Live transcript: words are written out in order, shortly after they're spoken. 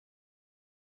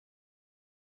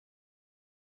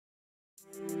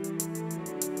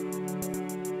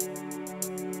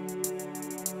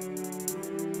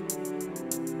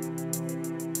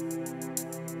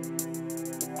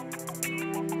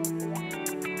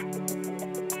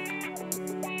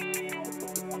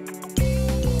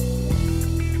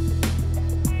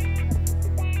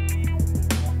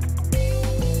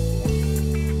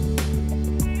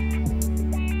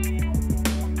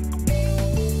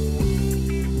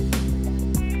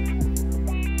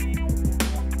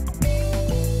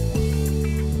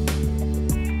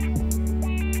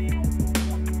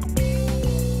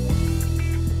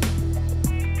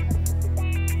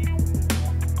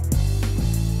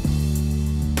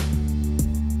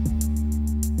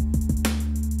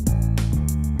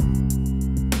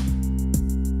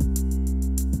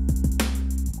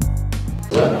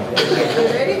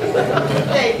Ready?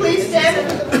 Okay, please stand for the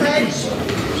pledge.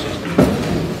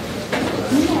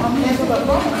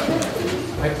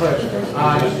 I pledge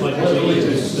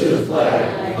allegiance to the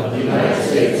flag of the United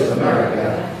States of America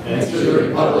and to the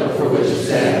republic for which it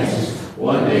stands,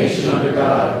 one nation under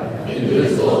God,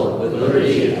 indivisible, with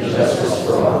liberty and justice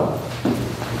for all.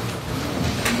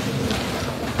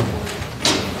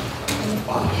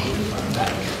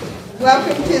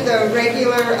 Welcome to the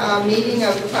regular meeting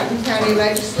of the Putnam County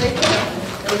Legislature,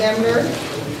 November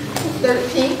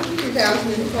 13th,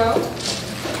 2012.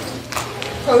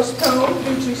 Postponed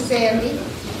due to Sandy.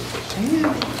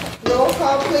 Roll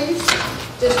call, please.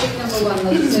 District number 1,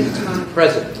 Legislator Tamaki.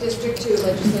 Present. District 2,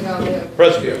 Legislator Alvear.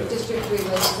 Present. District 3,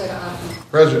 Legislator Otten.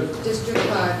 Present. District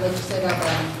 5, Legislator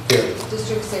Alvarado. Here.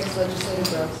 District 6, Legislator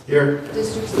Gross. Here.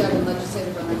 District 7,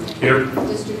 Legislator Burnett. Here.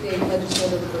 District 8,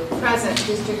 Legislator LeBeau. Present.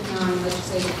 District 9,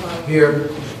 Legislator Clark. Here.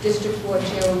 District 4,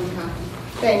 Chairwoman Coffey.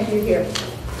 Thank you, here.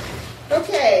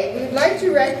 Okay, we'd like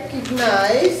to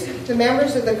recognize the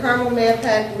members of the Carmel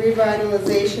Mahopac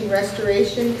Revitalization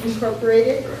Restoration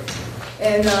Incorporated.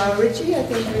 And Richie, I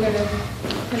think you're going to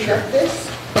conduct this.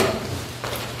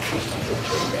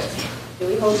 Do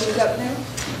we hold these up now?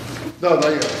 No, not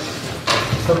yet.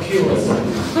 So cute. A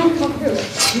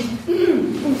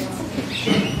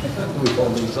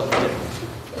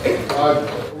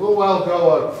little while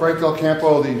ago, Frank Del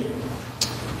Campo, the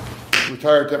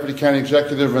retired deputy county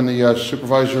executive and the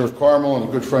supervisor of Carmel and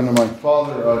a good friend of my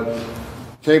father,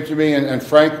 came to me, and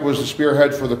Frank was the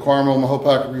spearhead for the Carmel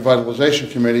Mahopac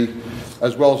Revitalization Committee,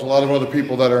 as well as a lot of other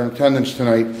people that are in attendance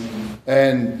tonight.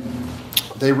 And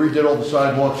they redid all the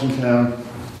sidewalks in town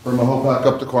from Mahopac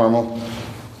up to Carmel.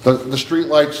 The street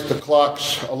lights, the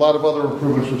clocks, a lot of other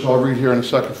improvements, which I'll read here in a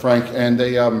second, Frank. And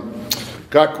they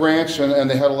got grants, and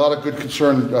they had a lot of good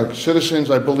concerned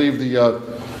citizens. I believe the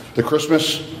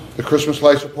Christmas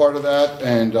lights are part of that,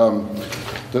 and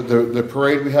the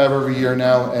parade we have every year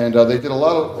now. And they did a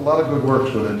lot of good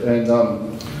works with it. And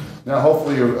now,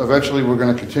 hopefully, eventually, we're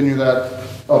going to continue that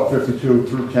up 52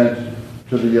 through Kent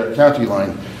to the county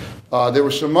line. There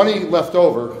was some money left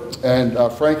over, and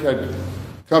Frank had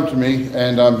come to me,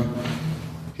 and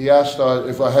he asked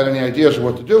if I had any ideas of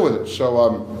what to do with it.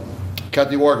 So,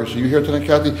 Kathy Wargis, are you here tonight,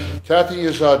 Kathy? Kathy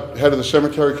is head of the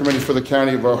cemetery committee for the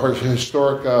county of our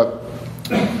historic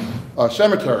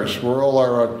cemeteries, where all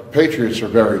our patriots are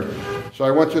buried. So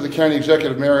I went to the county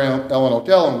executive, Mary Ellen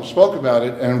O'Dell, and we spoke about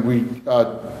it, and we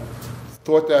thought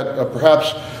that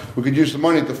perhaps we could use the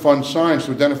money to fund signs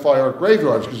to identify our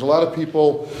graveyards, because a lot of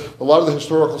people, a lot of the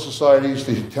historical societies,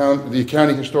 the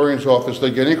county historian's office, they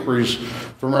get inquiries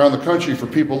from around the country for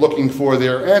people looking for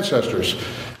their ancestors.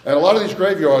 And a lot of these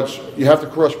graveyards, you have to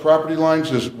cross property lines,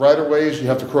 there's right-of-ways, you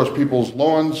have to cross people's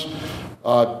lawns,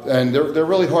 and they're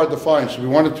really hard to find, so we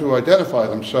wanted to identify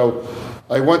them. So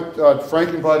I went, Frank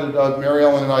invited Mary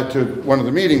Ellen and I to one of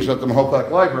the meetings at the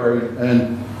Mahopac Library,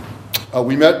 and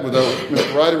we met with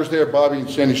Mr. Ryder was there, Bobby and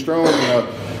Sandy Strone,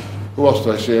 who else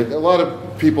did I see? A lot of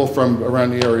people from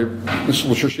around the area. Mr.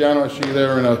 Latriciano, I see you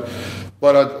there, and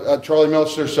Charlie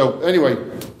Meltzer. So anyway,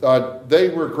 they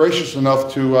were gracious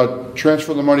enough to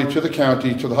transfer the money to the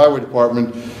county, to the highway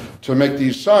department, to make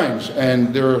these signs.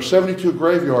 And there are 72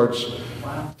 graveyards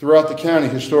throughout the county,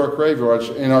 historic graveyards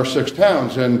in our 6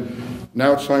 towns. And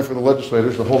now it's time for the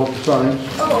legislators to hold up the signs.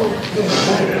 Oh.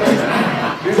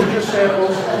 These are just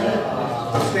samples.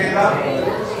 Stand up.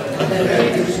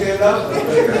 Stand up.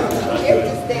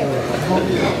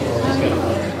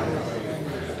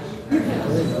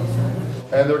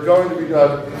 And they're going to be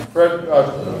Fred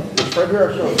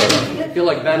here. So, I feel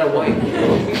like Vanna White.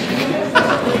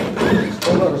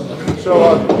 So,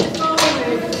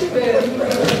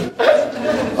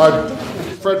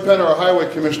 Fred Penner, our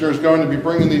highway commissioner, is going to be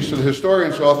bringing these to the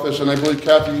historian's office, and I believe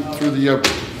Kathy, through the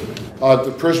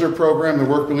prisoner program, the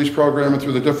work release program, and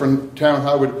through the different town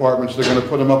highway departments, they're going to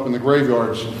put them up in the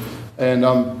graveyards. and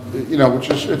you know,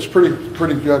 it's pretty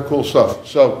cool stuff.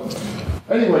 So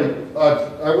anyway,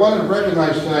 I wanted to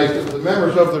recognize tonight the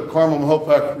members of the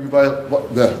Carmel-Mahopac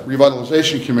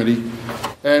Revitalization Committee,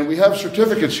 and we have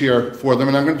certificates here for them.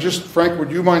 And I'm going to just, Frank,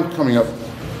 would you mind coming up?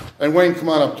 And Wayne, come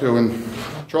on up too. And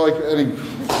Charlie, Bobby.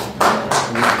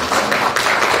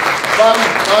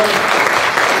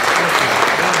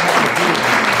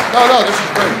 No, this is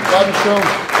great. Bobby Stone.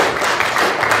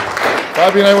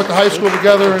 Bobby and I went to high school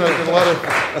together, and I did a lot of.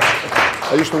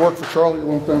 I used to work for Charlie a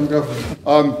long time ago.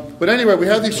 But anyway, we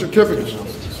have these certificates.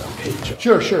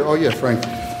 Sure. Oh yeah, Frank.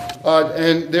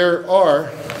 And there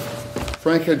are.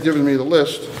 Frank had given me the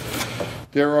list.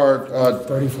 There are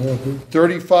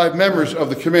 35 members of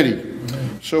the committee.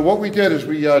 So what we did is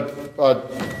we, the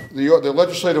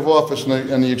legislative office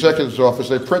and the executive's office,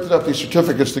 they printed up these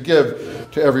certificates to give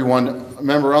to everyone, a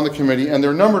member on the committee, and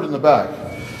they're numbered in the back.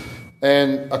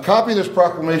 And a copy of this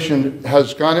proclamation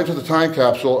has gone into the time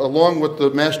capsule along with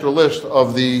the master list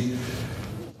of the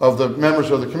members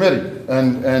of the committee.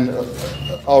 And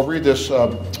I'll read this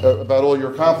about all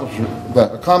your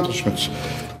accomplishments.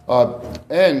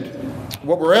 And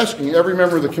what we're asking every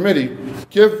member of the committee,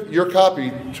 give your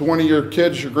copy to one of your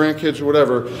kids, your grandkids, or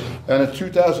whatever. And in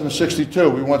 2062,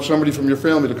 we want somebody from your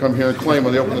family to come here and claim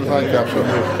when they open the time capsule.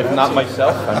 If not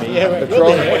myself, I mean,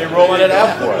 what are you rolling it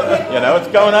out for? You know, what's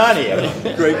going on here?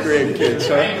 Great grandkids,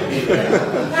 huh?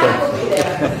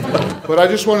 But I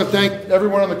just want to thank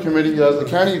everyone on the committee, the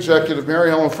county executive, Mary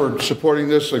Ellen, for supporting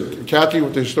this, Kathy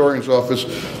with the historian's office.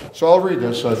 So I'll read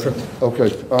this.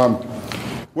 Okay.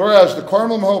 Whereas the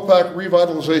Carmel-Mahopac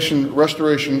Revitalization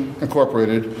Restoration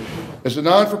Incorporated is a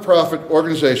non-for-profit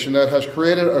organization that has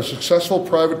created a successful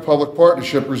private-public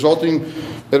partnership resulting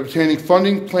in obtaining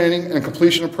funding, planning, and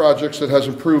completion of projects that has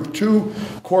improved 2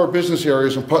 core business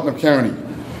areas in Putnam County.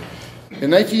 In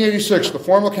 1986, the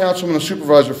former councilman and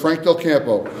supervisor, Frank Del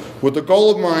Campo, with the goal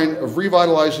of mind of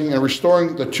revitalizing and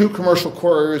restoring the 2 commercial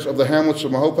core areas of the hamlets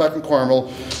of Mahopac and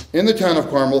Carmel in the town of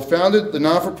Carmel, founded the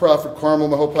non-for-profit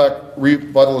Carmel-Mahopac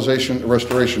Revitalization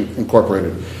Restoration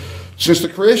Incorporated. Since the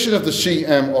creation of the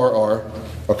CMRR,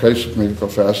 okay, so maybe go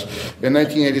fast, in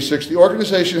 1986, the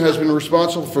organization has been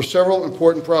responsible for several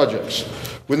important projects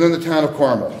within the town of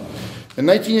Carmel. In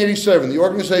 1987, the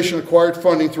organization acquired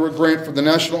funding through a grant from the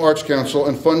National Arts Council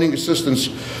and funding assistance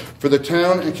for the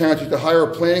town and county to hire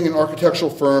a planning and architectural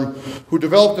firm who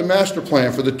developed a master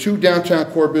plan for the 2 downtown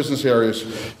core business areas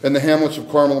in the hamlets of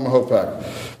Carmel and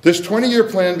Mahopac. This 20-year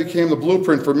plan became the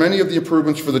blueprint for many of the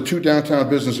improvements for the 2 downtown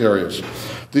business areas.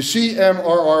 The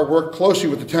CMRR worked closely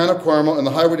with the town of Carmel and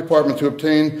the Highway Department to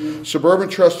obtain suburban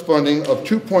trust funding of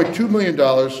 $2.2 million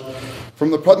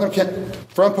from Putnam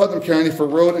County for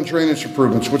road and drainage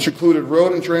improvements, which included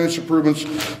road and drainage improvements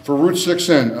for Route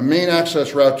 6N, a main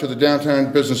access route to the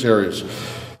downtown business areas.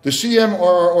 The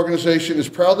CMRR organization is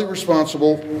proudly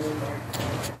responsible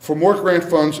for more grant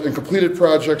funds and completed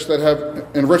projects that have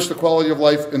enriched the quality of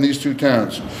life in these 2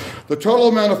 towns. The total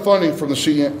amount of funding from that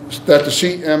the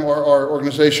CMRR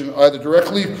organization either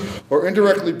directly or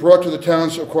indirectly brought to the town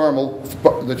of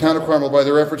Carmel by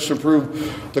their efforts to improve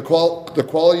the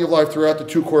quality of life throughout the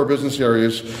 2 core business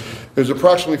areas is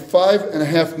approximately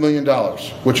 $5.5 million,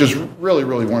 which is really,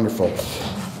 really wonderful.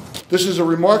 This is a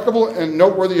remarkable and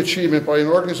noteworthy achievement by an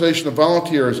organization of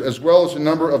volunteers as well as a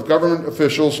number of government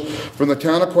officials from the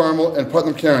town of Carmel and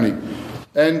Putnam County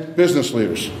and business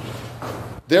leaders.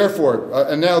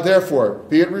 Therefore,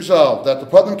 be it resolved that the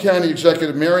Putnam County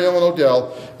Executive Mary Ellen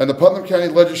Odell and the Putnam County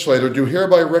Legislature do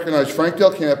hereby recognize Frank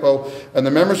Del Campo and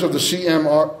the members of the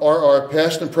CMRR,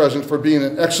 past and present, for being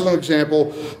an excellent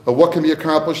example of what can be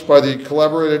accomplished by the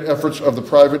collaborated efforts of the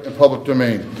private and public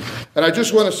domain. And I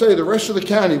just want to say, the rest of the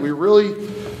county,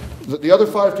 the other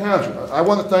 5 towns, I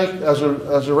want to thank, as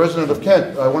a resident of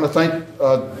Kent, I want to thank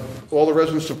all the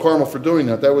residents of Carmel for doing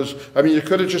that. I mean, you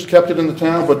could have just kept it in the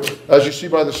town, but as you see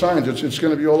by the signs, it's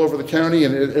going to be all over the county,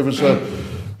 and it was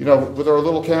you know, with our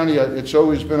little county, it's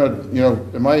always been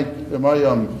in my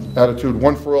attitude,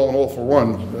 one for all and all for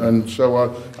one. And so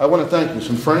I want to thank you.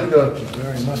 And Frank, thank you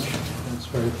very much. That's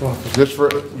very thoughtful. Just for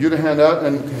you to hand out,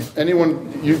 and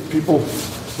anyone, you people.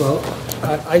 Well,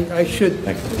 I should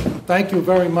thank you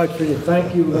very much for your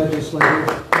thank you, legislator.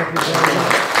 Thank you very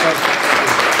much.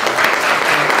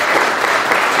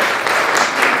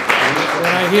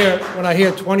 When I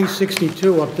hear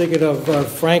 2062, I'm thinking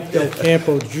of Frank Del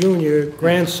Campo Jr.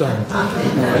 grandson.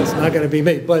 It's not going to be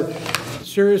me. But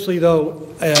seriously, though,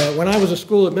 when I was a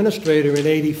school administrator in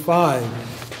 '85,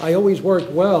 I always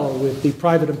worked well with the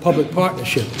private and public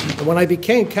partnership. And when I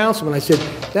became councilman, I said,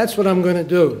 that's what I'm going to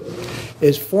do.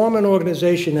 is form an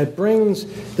organization that brings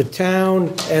the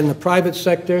town and the private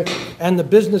sector and the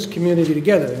business community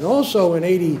together. And also in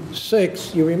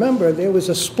 '86, you remember, there was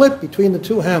a split between the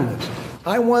two hamlets.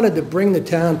 I wanted to bring the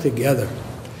town together.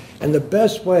 And the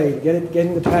best way,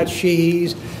 getting the Pat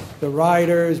Sheehy's, the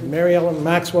Riders, Mary Ellen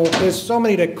Maxwell, there's so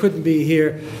many that couldn't be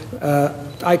here.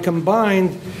 I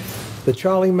combined the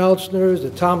Charlie Melchners, the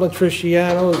Tom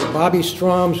Latricianos, the Bobby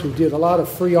Stroms, who did a lot of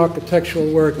free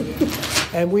architectural work,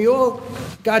 and we all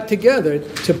got together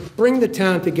to bring the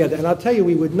town together. And I'll tell you,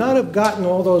 we would not have gotten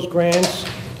all those grants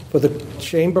for the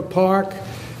Chamber Park,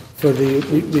 for the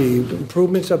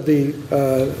improvements of the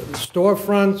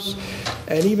storefronts,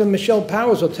 and even Michelle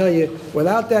Powers will tell you,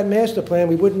 without that master plan,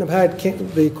 we wouldn't have had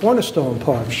the Cornerstone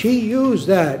Park. She used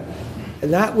that,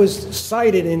 and that was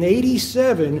cited in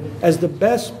 '87 as the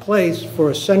best place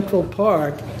for a central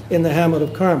park in the hamlet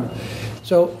of Carmel.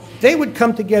 So they would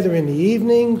come together in the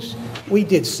evenings. We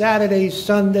did Saturdays,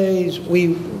 Sundays.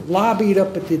 We lobbied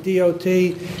up at the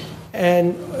DOT,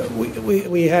 and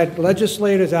we had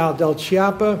legislators, Al Del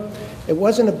Chiapa. It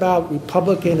wasn't about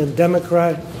Republican and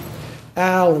Democrat.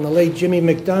 Al and the late Jimmy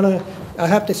McDonough. I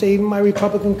have to say, even my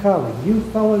Republican colleague, you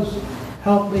fellas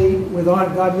helped me with,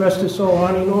 God rest his soul,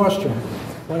 Arnie Nordstrom.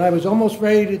 When I was almost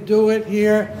ready to do it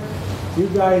here, you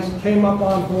guys came up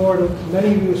on board.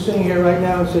 Many of you are sitting here right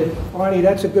now and said, Arnie,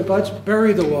 that's a good, let's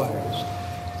bury the wires.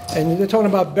 And they're talking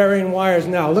about burying wires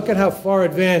now. Look at how far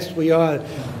advanced we are.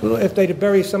 If they'd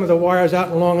bury some of the wires out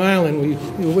in Long Island,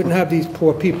 we wouldn't have these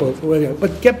poor people.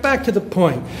 But get back to the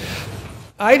point.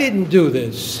 I didn't do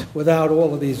this without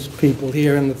all of these people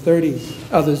here and the 30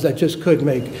 others that just could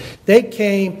make it. They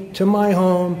came to my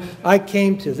home. I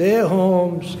came to their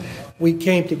homes. We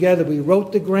came together. We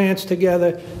wrote the grants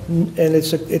together, and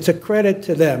it's a credit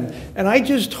to them. And I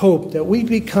just hope that we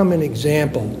become an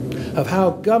example of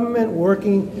how government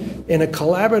working in a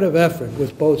collaborative effort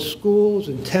with both schools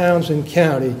and towns and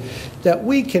county, that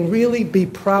we can really be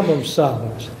problem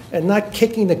solvers and not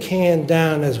kicking the can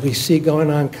down as we see going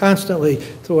on constantly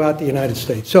throughout the United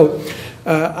States. So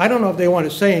I don't know if they want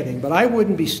to say anything, but I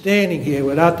wouldn't be standing here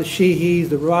without the Sheehys,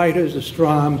 the Riders, the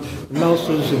Stroms, the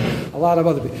Melsers, and a lot of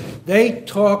other people. They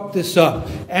talked this up,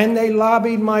 and they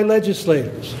lobbied my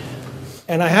legislators.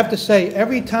 And I have to say,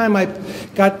 every time I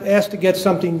got asked to get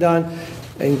something done,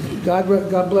 and God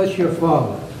bless your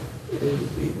father,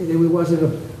 he wasn't a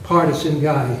partisan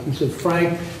guy. He said,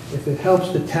 Frank, if it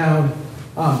helps the town,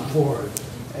 I'm for it.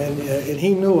 And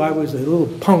he knew I was a little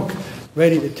punk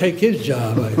ready to take his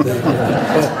job, I think.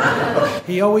 But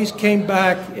he always came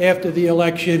back after the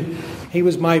election. He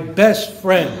was my best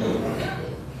friend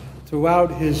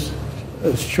throughout his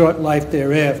short life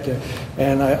thereafter,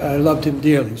 and I loved him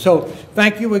dearly. So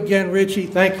thank you again, Richie.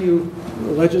 Thank you,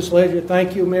 legislature.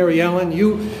 Thank you, Mary Ellen.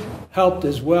 You helped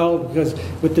as well, because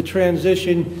with the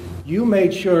transition, you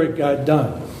made sure it got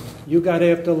done. You got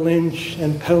after Lynch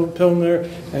and Pilner,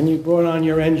 and you brought on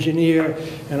your engineer,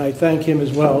 and I thank him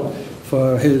as well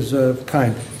for his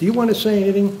kind. Do you want to say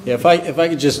anything? Yeah, if I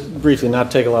could just briefly, not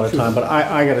take a lot of time, but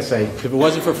I got to say, if it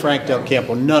wasn't for Frank Del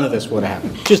Campo, none of this would have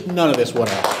happened. Just none of this would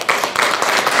have happened.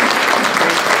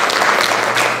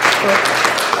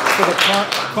 For the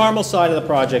Carmel side of the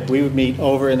project, we would meet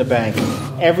over in the bank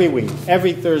every week,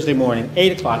 every Thursday morning,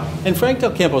 8 o'clock. And Frank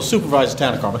Del Campo supervised the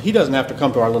town of Carmel. He doesn't have to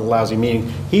come to our little lousy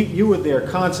meeting. You were there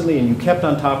constantly, and you kept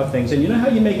on top of things. And you know how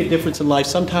you make a difference in life?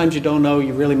 Sometimes you don't know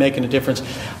you're really making a difference.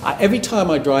 Every time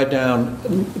I drive down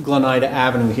Glenida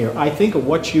Avenue here, I think of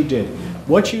what you did.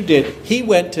 What you did, he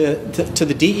went to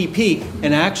the DEP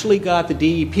and actually got the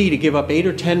DEP to give up 8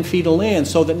 or 10 feet of land,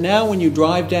 so that now when you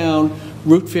drive down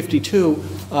Route 52,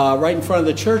 right in front of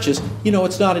the churches, you know,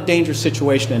 it's not a dangerous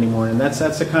situation anymore. And that's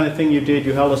the kind of thing you did.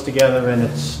 You held us together, and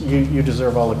you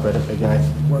deserve all the credit, big guy.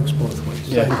 Works both ways.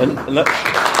 Yeah.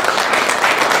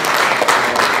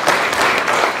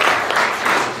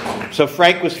 So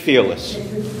Frank was fearless.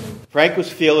 Frank was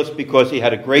fearless because he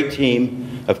had a great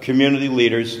team of community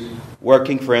leaders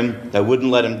working for him that wouldn't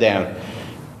let him down.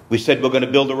 We said we're going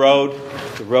to build a road.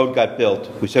 The road got built.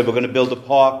 We said we're going to build a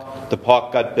park. The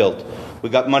park got built. We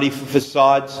got money for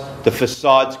facades. The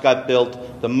facades got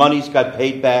built. The monies got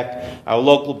paid back. Our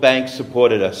local banks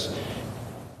supported us.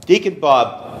 Deacon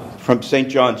Bob from St.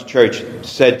 John's Church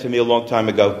said to me a long time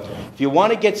ago, if you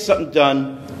want to get something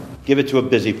done, give it to a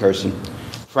busy person.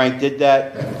 Frank did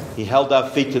that. He held our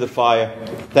feet to the fire.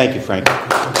 Thank you, Frank.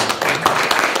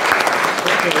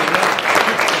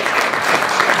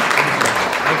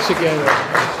 Thanks again.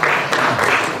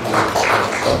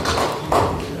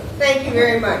 Thank you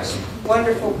very much.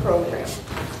 Wonderful program.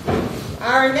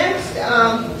 Our next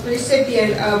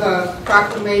recipient of a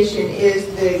proclamation is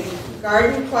the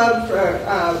Garden Club for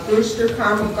Brewster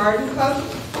Carmel Garden Club.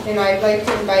 And I'd like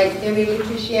to invite Emmy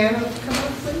Luciano to come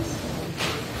up, please.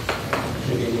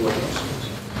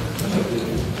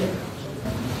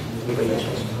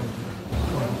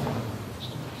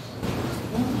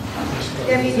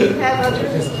 Emmy, do you have other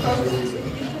folks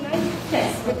with you tonight?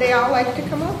 Yes. Would they all like to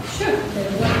come up? Sure.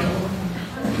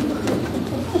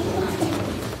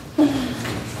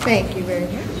 Thank you very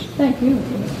much. Thank you.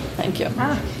 Thank you.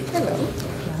 Hello.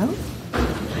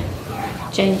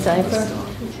 Jane Cipher,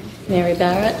 Mary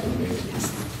Barrett,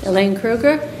 Elaine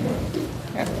Kruger,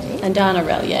 and Donna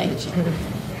Relier.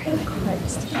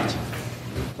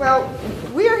 Well,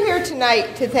 we are here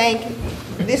tonight to thank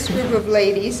this group of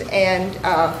ladies and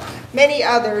many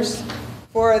others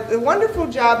for the wonderful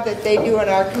job that they do in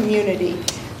our community.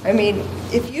 I mean,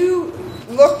 if you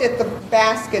looked at the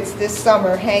baskets this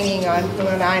summer hanging on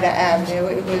Oneida Avenue,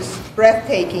 it was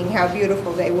breathtaking how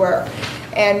beautiful they were.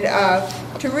 And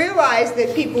to realize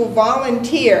that people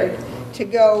volunteered to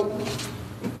go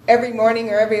every morning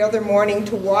or every other morning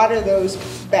to water those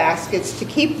baskets to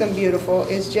keep them beautiful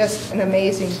is just an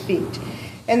amazing feat.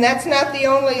 And that's not the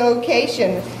only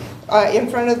location. In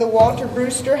front of the Walter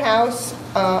Brewster House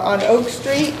on Oak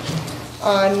Street,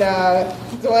 on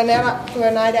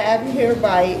Glenida Avenue here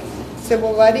by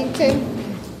Sybil Luddington,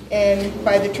 and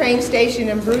by the train station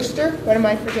in Brewster. What am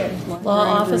I forgetting?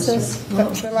 Law offices.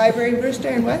 The library in Brewster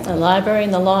and what? The library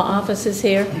and the law offices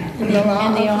here. And the law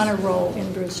And the office? honor roll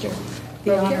in Brewster.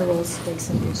 The Okay. honor roll space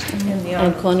in Brewster.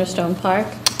 And Cornerstone Park.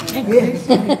 And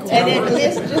it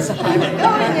lists just,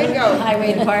 there you go.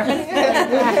 Highway Department.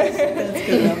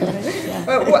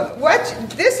 But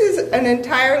this is an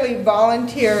entirely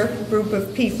volunteer group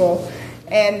of people,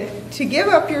 and to give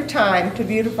up your time to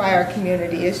beautify our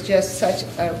community is just such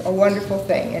a wonderful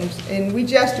thing, and we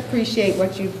just appreciate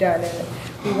what you've done. And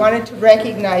we wanted to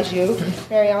recognize you.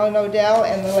 Mary Ellen Odell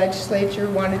and the legislature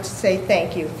wanted to say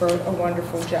thank you for a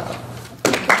wonderful job.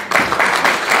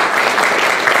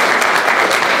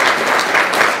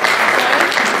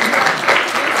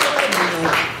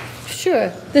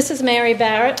 Sure. This is Mary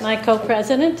Barrett, my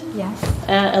co-president. Yes.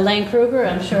 Elaine Kruger,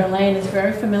 I'm sure Elaine is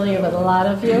very familiar with a lot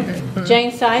of you.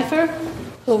 Jane Cipher,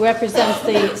 who represents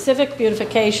the civic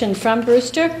beautification from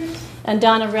Brewster, and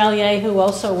Donna Relier, who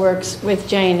also works with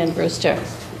Jane in Brewster.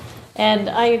 And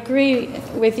I agree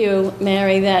with you,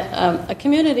 Mary, that a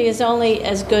community is only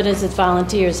as good as its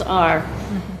volunteers are,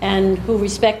 and who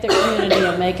respect their community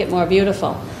and make it more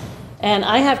beautiful. And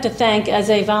I have to thank, as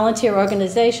a volunteer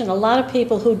organization, a lot of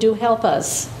people who do help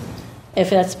us, if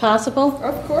that's possible.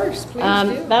 Of course, please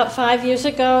do. About 5 years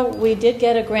ago, we did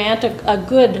get a grant, a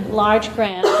good, large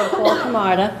grant from Paul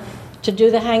Camarda to do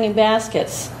the hanging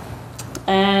baskets.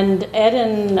 And Ed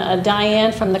and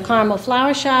Diane from the Carmel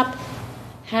Flower Shop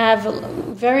have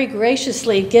very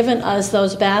graciously given us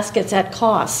those baskets at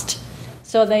cost.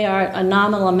 So they are a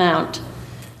nominal amount.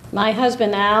 My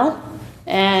husband, Al,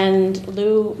 and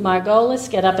Lou Margolis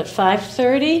get up at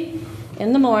 5:30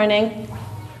 in the morning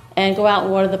and go out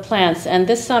and water the plants. And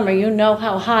this summer, you know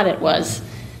how hot it was.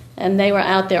 And they were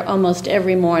out there almost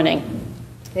every morning.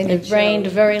 It rained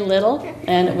very little,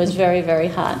 and it was very, very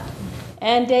hot.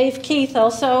 And Dave Keith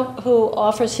also, who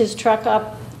offers his truck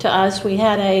up to us. We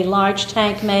had a large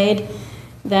tank made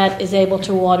that is able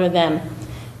to water them.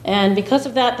 And because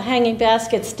of that, the hanging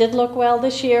baskets did look well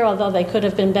this year, although they could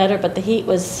have been better, but the heat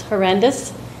was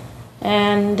horrendous.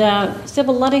 And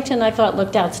Sybil Luddington, I thought,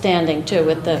 looked outstanding, too,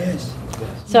 with the... Yes.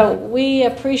 So we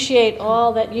appreciate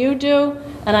all that you do,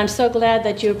 and I'm so glad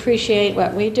that you appreciate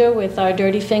what we do with our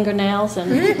dirty fingernails and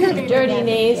dirty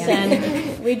knees, and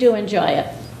we do enjoy it.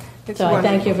 It's so wonderful.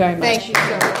 I thank you very much. Thank you so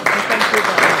much. Thank you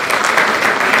very much.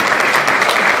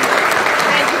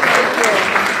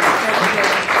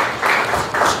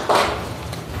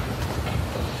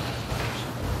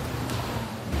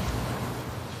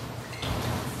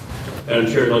 Madam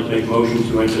Chair, I'd like to make a motion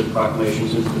to enter the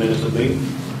proclamations into the minutes of the meeting.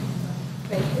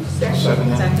 Thank you.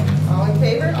 Second. All in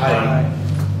favor? Aye.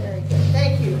 Very good.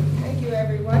 Thank you. Thank you,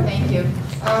 everyone. Thank you.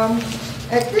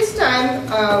 At this time,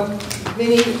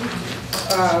 Vinnie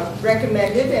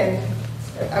recommended, and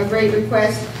a great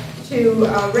request, to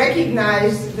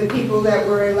recognize the people that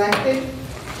were elected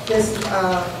this,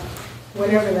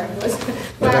 whenever that was,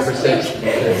 last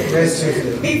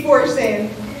week, before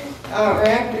Sandy, or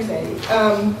after Sandy.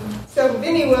 So,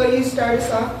 Vinnie, will you start us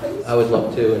off, please? I would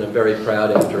love to, and I'm very proud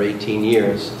after 18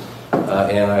 years,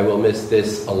 and I will miss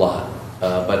this a lot.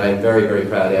 But I'm very, very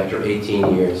proud after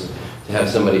 18 years to have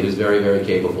somebody who's very, very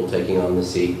capable taking on the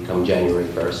seat come January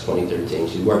 1st, 2013.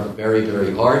 She worked very,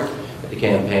 very hard at the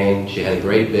campaign. She had a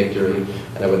great victory,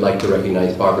 and I would like to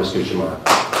recognize Barbara Scuchamara.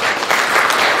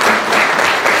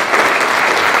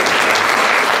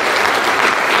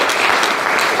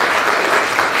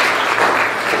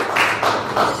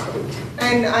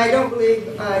 And I don't believe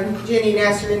Ginny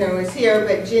Nasserino is here,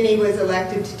 but Ginny was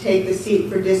elected to take the seat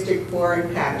for District 4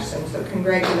 in Patterson, so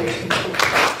congratulations.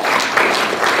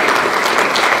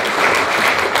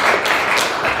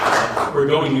 We're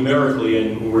going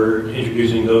numerically, and we're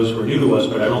introducing those who are new to us,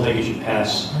 but I don't think it should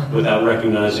pass without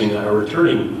recognizing our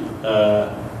returning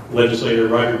legislator,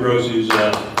 Roger Gross, who's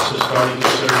starting to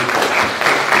serve.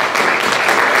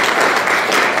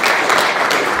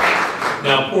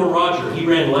 Now, poor Roger, he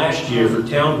ran last year for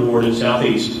town board in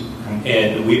Southeast,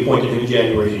 and we appointed him in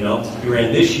January, as you know. He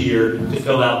ran this year to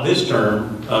fill out this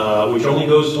term, which only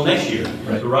goes till next year.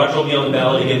 Right. So Roger will be on the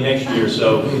ballot again next year,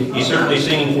 so he's certainly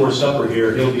singing for his supper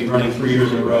here. He'll be running 3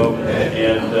 years in a row,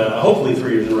 and hopefully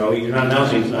 3 years in a row. You're not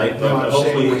announcing tonight, but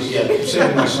hopefully,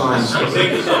 saving my signs.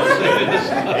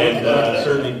 And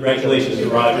certainly, congratulations to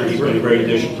Roger. He's been a great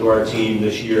addition to our team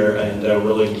this year, and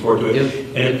we're looking forward to it.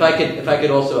 If I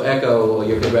could also echo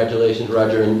your congratulations,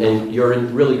 Roger, and you're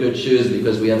in really good shoes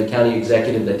because we have a county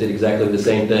executive that did exactly the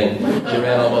same thing. She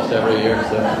ran almost every year,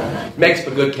 so makes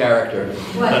for good character.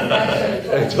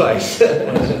 Twice.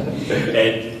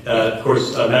 And of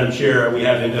course, Madam Chair, we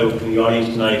have in the audience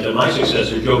tonight my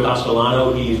successor, Joe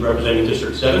Castellano. He's representing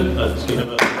District 7. Let's give him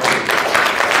a...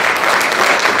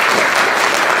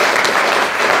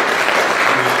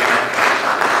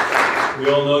 We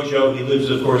all know Joe. He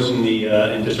lives, of course, in the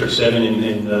in District 7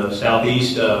 in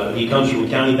Southeast. He comes from a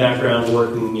county background,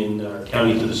 working in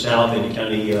county to the south in the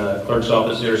county clerk's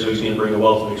office there, so he's going to bring a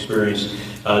wealth of experience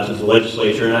to the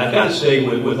legislature. And I've got to say,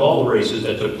 with all the races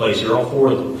that took place here, all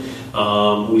 4 of them,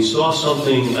 we saw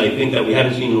something, I think, that we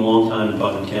haven't seen in a long time in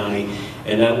Putnam County,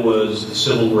 and that was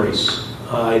civil race.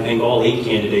 I think all 8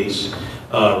 candidates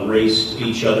raced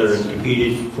each other and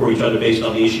competed for each other based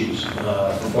on the issues.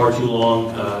 For far too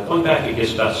long, going back, I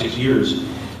guess, about 6 years,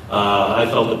 I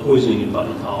felt the poisoning in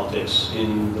Putnam politics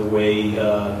in the way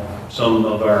some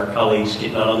of our colleagues,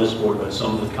 not on this board, but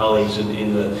some of the colleagues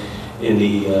in the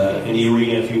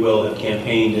arena, if you will, have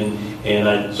campaigned. And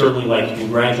I'd certainly like to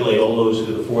congratulate all those of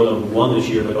the 4 of them who won this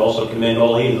year, but also commend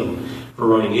all 8 of them for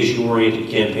running issue-oriented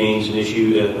campaigns and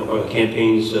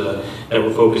campaigns that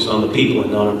were focused on the people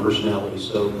and not on personalities.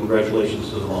 So congratulations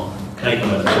to them all. Thank you,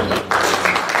 Madam Chair.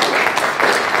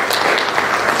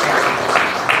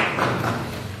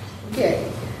 Okay.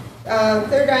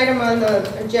 Third item on the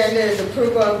agenda is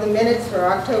approval of the minutes for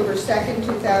October 2nd,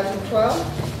 2012.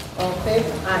 All in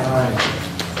favor? Aye.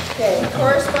 Okay.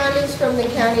 Correspondence from the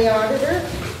county auditor.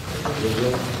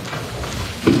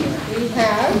 We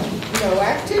have no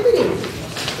activity.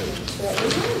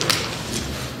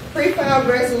 Pre-filed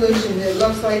resolution, it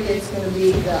looks like it's going to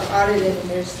be the audit and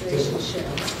administration share.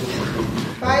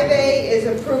 5A is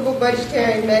approval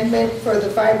budgetary amendment for the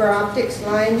fiber optics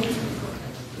line.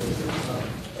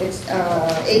 It's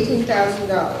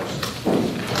 $18,000.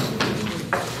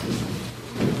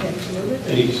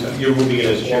 You're moving it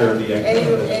as chair of the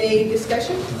Any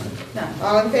discussion? No.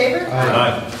 All in favor?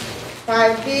 Aye.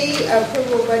 5B,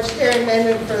 approval budgetary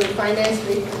amendment for the finance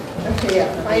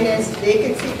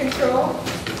vacancy control.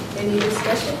 Any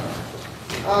discussion?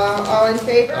 All in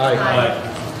favor? Aye.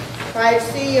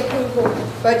 5C, approval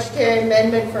budgetary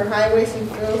amendment for highways and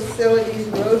facilities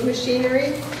road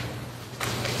machinery.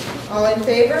 All in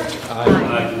favor?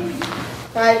 Aye.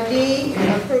 5D,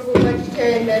 approval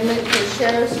budgetary amendment for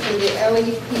sheriffs for the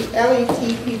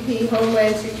LETPP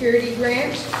Homeland Security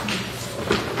Grant.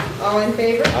 All in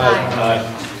favor? Aye.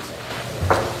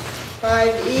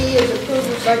 5E is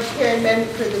approval budgetary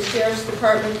amendment for the Sheriff's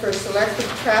Department for selective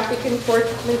traffic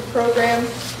enforcement program,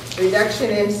 reduction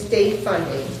in state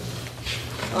funding.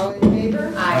 All in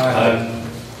favor? Aye.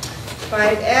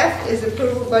 5F is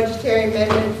approval budgetary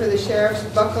amendment for the Sheriff's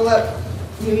Buckle Up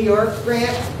New York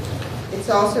grant. It's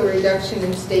also a reduction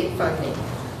in state funding.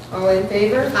 All in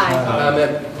favor?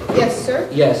 Aye. Yes, sir?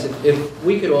 Yes, if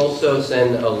we could also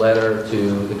send a letter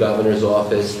to the governor's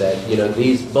office that,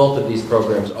 both of these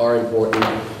programs are important,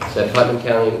 that Putnam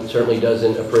County certainly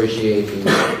doesn't appreciate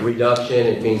the reduction.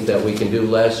 It means that we can do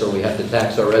less or we have to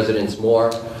tax our residents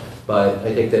more. But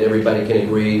I think that everybody can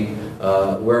agree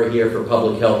we're here for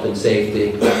public health and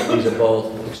safety. These are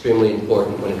both extremely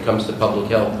important when it comes to public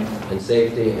health and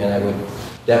safety, and I would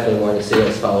definitely want to see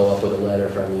us follow up with a letter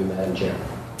from you, Madam Chair.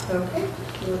 Okay.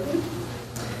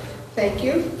 Thank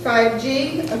you.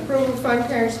 5G, approval fund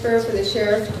transfer for the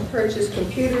sheriff to purchase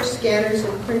computers, scanners,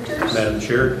 and printers. Madam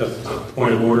Chair, a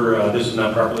point of order. This is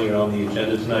not properly on the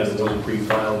agenda tonight. It wasn't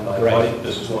pre-filed by audit.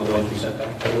 This is one of the ones we sent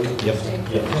back. Yep.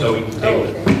 Yeah, so we can table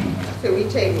it. So we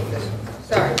tabled this one.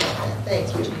 Sorry about that. Thank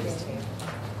you.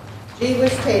 G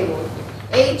was tabled.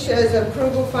 H is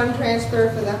approval fund transfer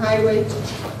for the highway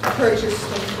purchase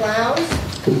some plows.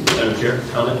 Madam Chair,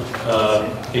 comment.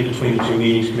 In between the two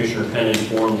meetings, Commissioner Penn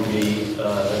informed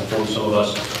some of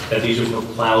us that these are for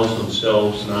plows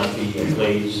themselves, not the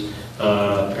blades.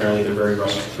 Apparently, they're very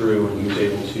rusted through, and he was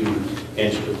able to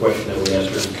answer the question that we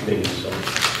asked during the committee. So,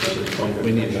 this is the point of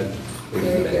We need that.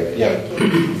 Very good,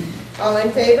 thank you. All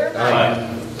in favor?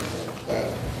 Aye.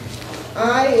 Okay.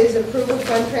 I is approval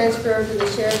fund transfer to the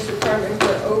Sheriff's Department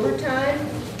for overtime.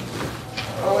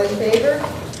 All in favor?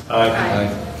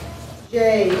 Aye.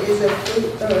 J is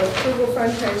approval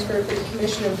fund transfer for the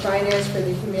Commission of Finance for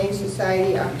the Humane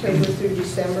Society October through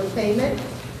December payment.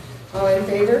 All in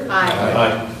favor?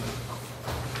 Aye.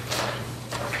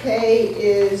 K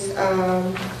is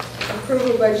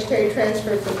approval budgetary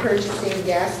transfer for purchasing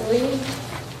gasoline.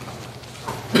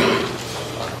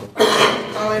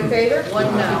 All in favor? One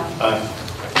no. Aye.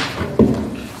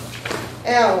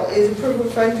 L is approval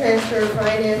fund transfer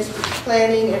finance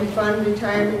planning and fund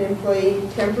retirement employee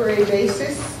temporary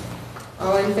basis.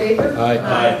 All in favor?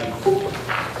 Aye.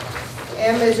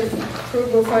 M is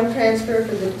approval fund transfer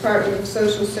for the Department of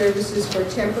Social Services for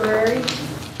temporary.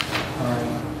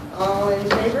 All in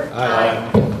favor?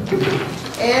 Aye.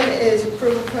 N is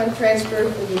approval fund transfer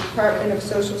for the Department of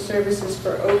Social Services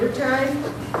for overtime.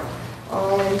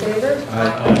 All in favor?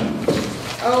 Aye.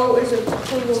 O is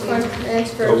approval fund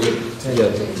transfer.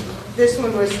 This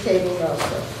one was tabled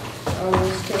also. O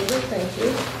was tabled, thank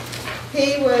you.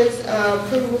 P was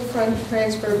approval fund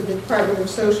transfer for the Department of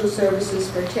Social Services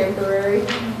for temporary.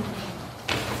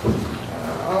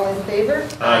 All in favor?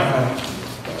 Aye.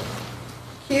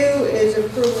 Q is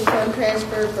approval fund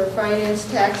transfer for finance,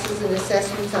 taxes, and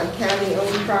assessments on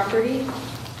county-owned property.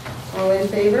 All in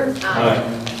favor?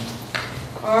 Aye.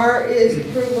 R is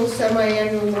approval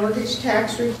semi-annual mortgage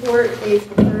tax report,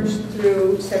 April 1st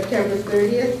through September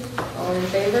 30th. All in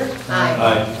favor?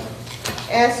 Aye.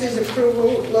 S is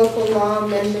approval local law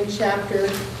amendment, Chapter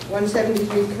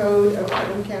 173 Code of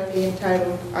Putnam County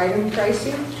entitled Item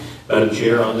Pricing. Madam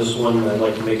Chair, on this one, I'd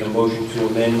like to make a motion to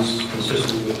amend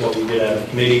consistent with what we did out of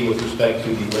committee with respect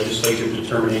to the legislature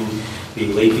determining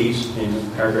the late fees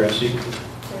in paragraph C,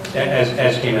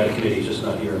 as came out of committee, just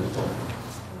not here in the floor.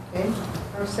 Okay,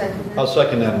 I'll second I'll that.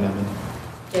 second that amendment.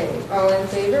 Okay, all in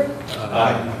favor?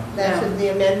 Aye. That's the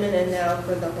amendment, and now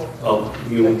for the whole. Oh,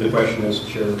 you, the question is,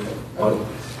 Chair, what?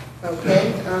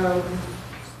 Okay,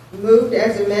 moved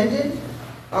as amended.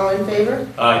 All in favor?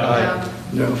 Aye.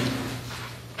 No.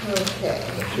 Okay.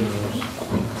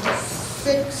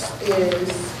 6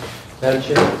 is, Madam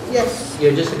Chair? yes,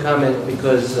 Yeah, just a comment,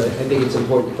 because I think it's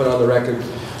important to put on the record.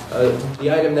 The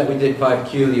item that we did,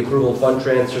 5Q, the approval fund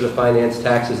transfer to finance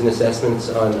taxes and assessments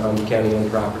on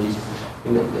county-owned properties.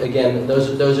 And again,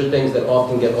 those are things that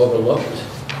often get overlooked,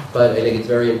 but I think it's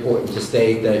very important to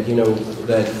state that,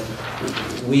 that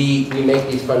we make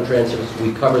these fund transfers,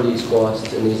 we cover these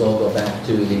costs, and these all go back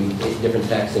to the different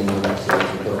taxing units. So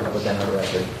it's important to put that on the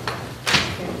record.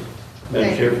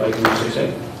 Madam Chair, if I can use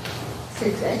 6A?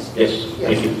 6A. Yes,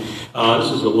 thank you.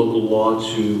 This is a local law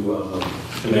to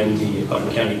amend the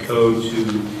Putnam County Code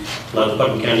to allow the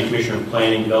Putnam County Commissioner of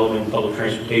Planning, Development, and Public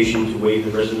Transportation to waive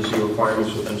the residency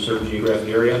requirements within a certain geographic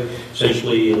area.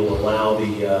 Essentially, it'll allow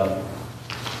the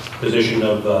position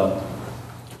of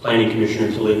Planning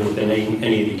Commissioner to live within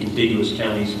any of the contiguous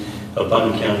counties of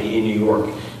Putnam County in New York.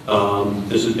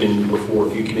 This has been before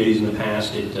a few committees in the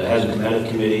past. It hasn't come out of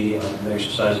committee. I'm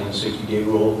exercising the 60-day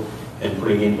rule and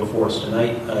putting it before us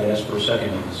tonight. I ask for a second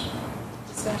on this.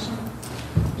 Discussion?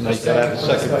 No, you gotta have a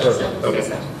second first. Okay,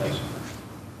 thanks.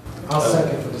 I'll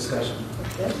second for discussion.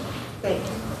 Okay, thank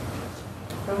you.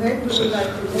 Go ahead, who would like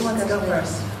to Who wants to go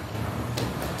discuss?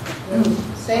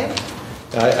 first? Sam?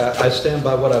 I stand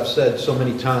by what I've said so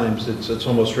many times, it's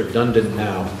almost redundant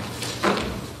now.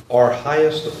 Our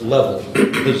highest level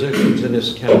positions in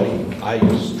this county, I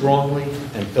strongly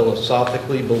and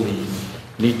philosophically believe,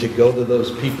 need to go to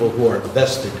those people who are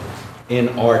vested in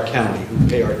our county, who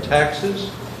pay our taxes,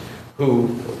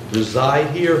 who reside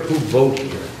here, who vote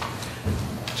here.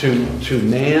 To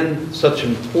man such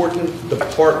important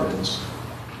departments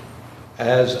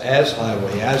as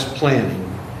highway, as planning,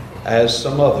 as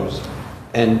some others,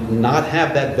 and not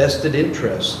have that vested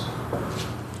interest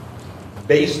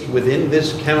based within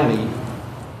this county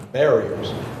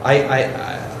barriers,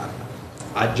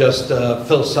 I just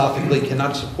philosophically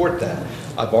cannot support that.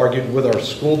 I've argued with our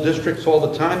school districts all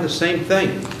the time, the same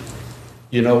thing.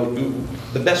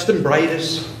 The best and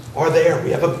brightest are there. We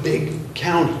have a big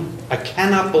county. I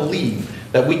cannot believe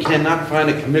that we cannot find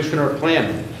a commissioner of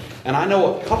planning. And I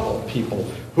know a couple of people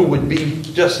who would be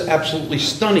just absolutely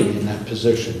stunning in that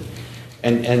position.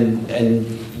 And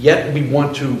yet we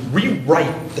want to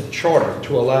rewrite the charter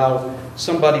to allow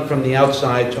somebody from the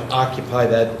outside to occupy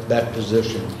that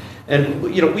position. And,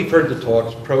 we've heard the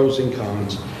talks, pros and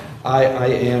cons. I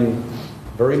am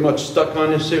very much stuck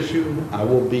on this issue. I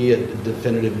will be a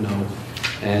definitive no.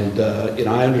 And,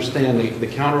 I understand the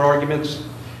counter arguments,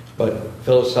 but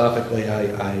philosophically,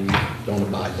 I don't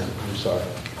abide them. I'm sorry.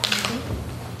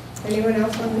 Anyone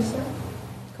else on this side?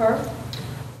 Carl?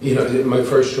 My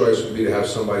first choice would be to have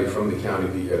somebody from the county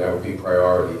be here. That would be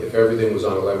priority. If everything was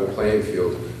on a level playing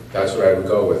field, that's what I would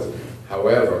go with.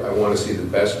 However, I want to see the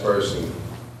best person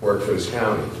work for this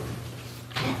county.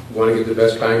 We want to get the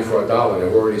best bang for our dollar, and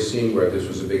I've already seen where this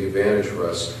was a big advantage for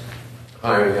us,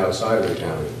 hiring outside of the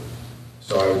county.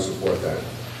 So I would support that.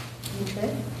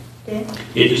 Okay. Dan?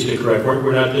 Yeah, just to correct,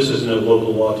 we're not, this isn't a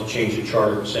local law to change the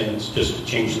charter, we're saying it's just to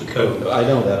change the code. I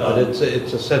know that, but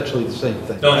it's essentially the same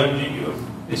thing. No,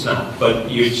 it's not,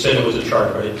 but you said it was a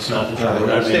charter, but it's not the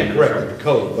charter. I stand corrected, the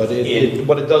code, but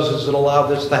what it does is it allows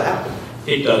this to happen.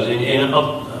 It does, and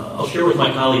I'll share with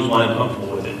my colleagues why I'm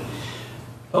comfortable with it.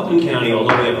 Putnam County,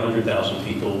 although we have 100,000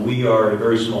 people, we are a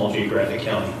very small geographic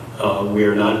county. We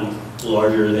are not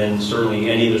larger than certainly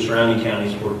any of the surrounding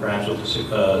counties, or perhaps with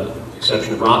the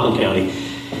exception of Rockland County.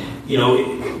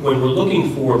 When we're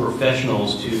looking for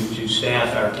professionals to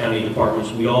staff our county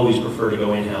departments, we always prefer to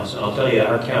go in-house. And I'll tell you,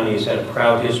 our county has had a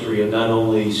proud history of not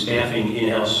only staffing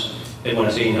in-house, and when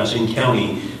I say in-house,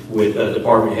 in-county, with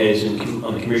department heads and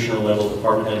on the commissioner level,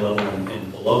 department head level,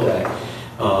 and below that,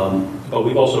 but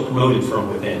we've also promoted from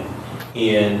within.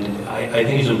 And I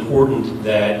think it's important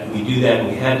that we do that, and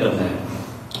we have done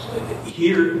that.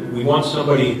 Here, we want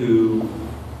somebody who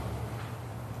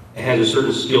has a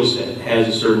certain skill set, has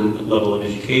a certain level of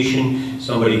education,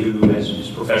 somebody who is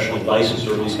professionally licensed,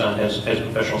 or at least has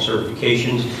professional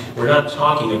certifications. We're not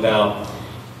talking about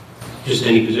just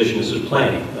any position. This is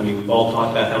planning. I mean, we've all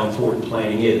talked about how important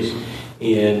planning is.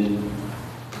 And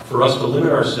for us to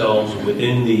limit ourselves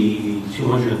within the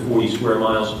 240 square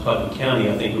miles of Putnam County,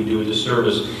 I think we do a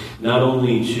disservice not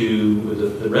only to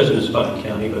the residents of Putnam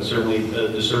County, but certainly a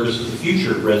disservice to the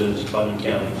future residents of Putnam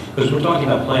County, because we're talking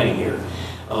about planning here.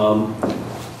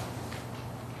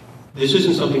 This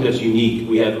isn't something that's unique.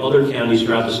 We have other counties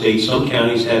throughout the state. Some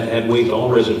counties have waived all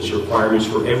residency requirements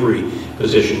for every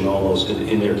position almost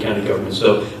in their county government.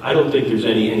 So I don't think there's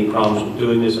any problems with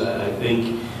doing this. I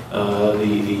think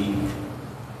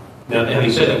now,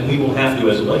 having said that, we will have to,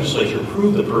 as a legislature,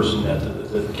 approve the person that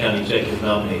the county executive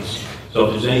nominates. So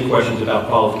if there's any questions about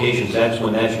qualifications, that's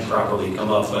when that should properly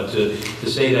come up. But to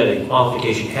say that a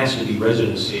qualification has to be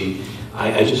residency,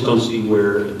 I just don't see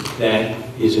where that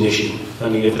is an issue. I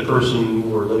mean, if the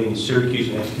person were living in Syracuse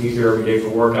and has to commute there every day for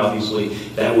work, obviously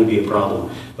that would be a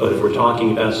problem. But if we're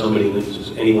talking about somebody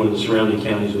that's any one of the surrounding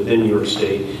counties within New York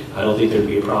State, I don't think there'd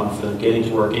be a problem for them getting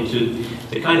to work. And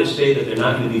to kind of say that they're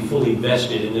not going to be fully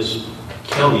vested in this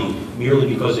county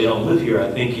merely because they don't live here,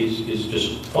 I think is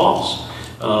just false.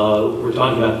 We're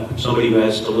talking about somebody who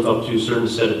has to live up to a certain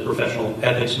set of professional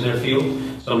ethics in their field,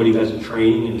 somebody who has a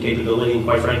training and capability, and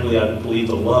quite frankly, I believe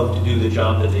the love to do the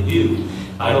job that they do.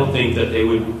 I don't think that they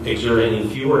would exert any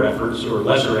fewer efforts or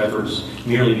lesser efforts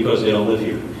merely because they don't live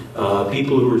here.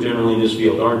 People who are generally in this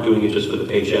field aren't doing it just for the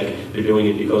paycheck. They're doing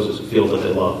it because it's a field that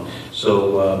they love.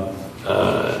 So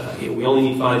we only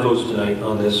need 5 votes tonight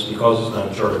on this because it's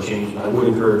not a charter change. And I would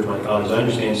encourage my colleagues. I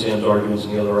understand Sam's arguments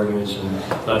and the other arguments, and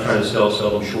not trying to sell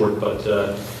them short, but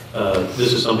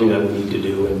this is something that we need to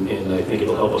do, and I think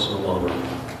it'll help us in the long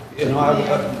run. If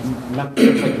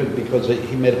I could, because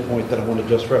he made a point that I want to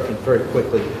just reference very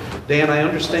quickly. Dan, I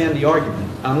understand the argument.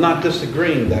 I'm not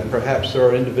disagreeing that perhaps there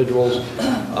are individuals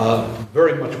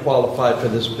very much qualified for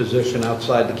this position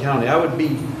outside the county.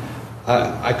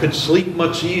 I could sleep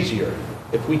much easier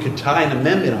if we could tie an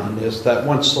amendment on this that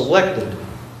once selected,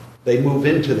 they move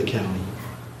into the county.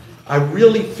 I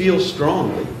really feel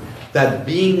strongly that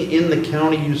being in the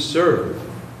county you serve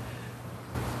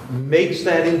makes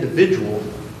that individual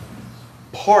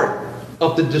part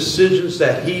of the decisions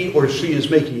that he or she is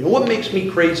making. You know what makes me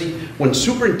crazy? When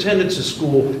superintendents of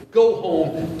school go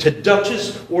home to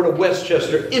Dutchess or to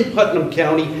Westchester in Putnam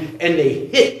County and they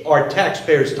hit our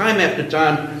taxpayers time after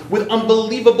time with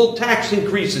unbelievable tax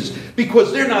increases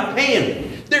because they're not paying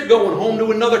it. They're going home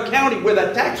to another county where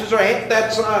the taxes are half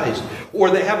that size, or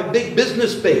they have a big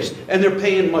business base and they're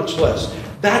paying much less.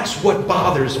 That's what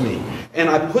bothers me. And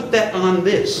I put that on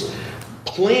this.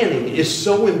 Planning is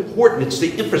so important. It's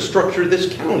the infrastructure of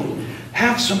this county.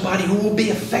 Have somebody who will be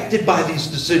affected by these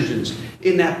decisions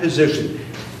in that position.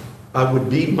 I would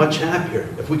be much happier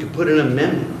if we could put an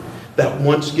amendment that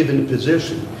once given a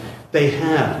position, they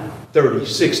have 30,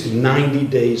 60, 90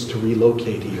 days to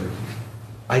relocate here.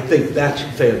 I think that's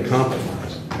a fair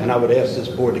compromise. And I would ask this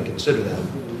board to consider that.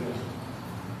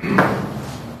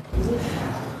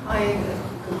 I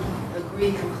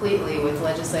agree completely with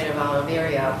Legislator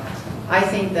Oliverio. I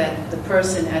think that the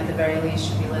person at the very least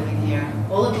should be living here.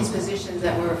 All of these positions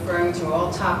that we're referring to are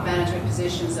all top management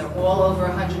positions. They're all over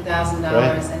 $100,000.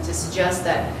 Right. And to suggest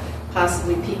that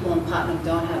possibly people in Putnam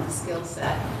don't have the skill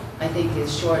set, I think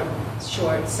is short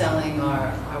selling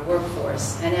our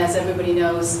workforce. And as everybody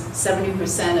knows,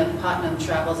 70% of Putnam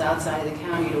travels outside of the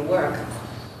county to work.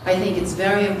 I think it's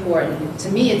very important. To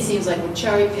me, it seems like we're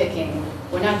cherry picking.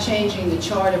 We're not changing the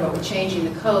charter, but we're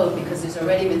changing the code because there's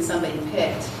already been somebody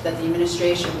picked that the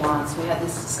administration wants. We had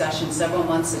this discussion several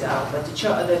months ago, but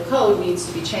the code needs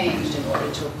to be changed in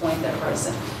order to appoint that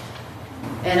person.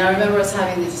 And I remember us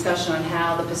having the discussion on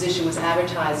how the position was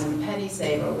advertised in the Penny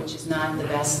Saver, which is not the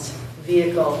best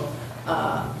vehicle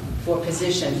for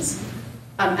positions.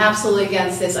 I'm absolutely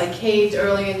against this. I caved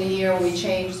earlier in the year when we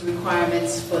changed the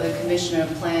requirements for the Commissioner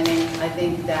of Planning. I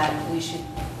think that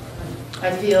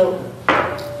I feel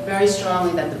very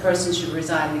strongly that the person should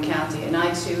reside in the county. And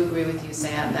I too agree with you,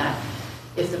 Sam, that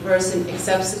if the person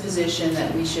accepts the position,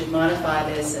 that we should modify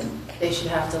this and they should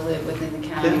have to live within the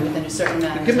county within a certain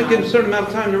amount of time. Give them a certain amount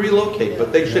of time to relocate,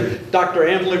 but they should. Dr.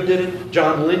 Ambler did it,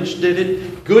 John Lynch did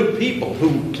it, good people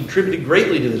who contributed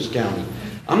greatly to this county.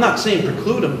 I'm not saying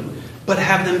preclude them, but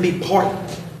have them be part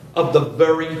of the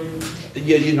very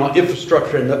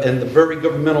infrastructure and the very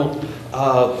governmental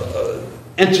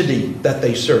entity that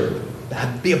they serve.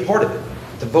 Be a part of it,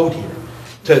 to vote here,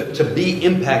 to be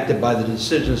impacted by the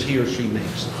decisions he or she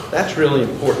makes. That's really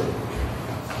important.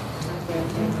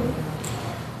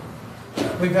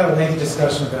 We've had a lengthy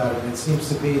discussion about it, and it seems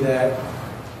to be that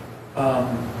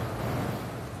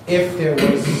if there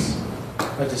was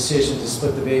a decision to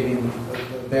split the baby in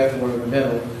the bathroom in the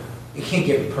middle, you can't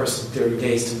give a person 30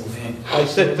 days to move in. I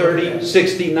said 30,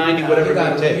 60, 90, whatever it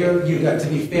may take. You got to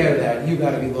be fair to that. You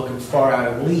got to be looking far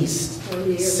out, at least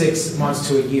 6 months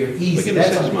to a year. Easy. We can do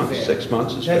 6 months. Fair. 6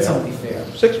 months is That's fair. only fair.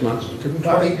 6 months.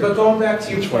 But going back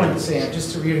to your point, Sam,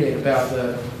 just to reiterate about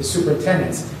the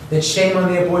superintendents, then shame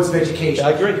on their boards of education.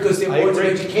 I agree. Because their boards of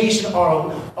education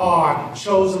are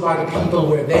chosen by the people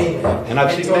where they live. And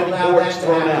I've seen many boards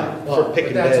thrown out for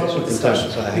picking bad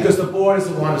superintendents. Because the board is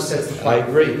the one who sets the plan. I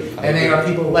agree. And they are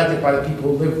people elected by the people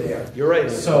who live there. You're right.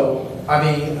 So, I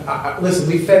mean, listen,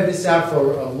 we fed this out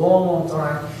for a long, long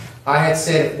time. I had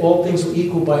said if all things were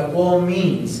equal, by all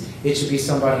means, it should be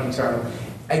somebody internal.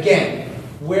 Again,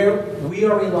 we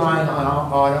are relying on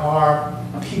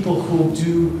our people who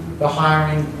do the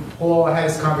hiring. Paul, I had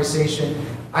this conversation.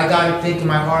 I got to think in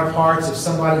my heart of hearts, if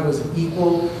somebody was an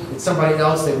equal with somebody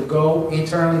else, they would go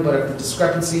internally, but if the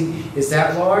discrepancy is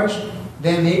that large,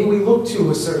 then maybe we look to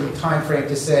a certain time frame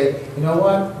to say, you know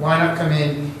what, why not come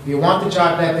in? If you want the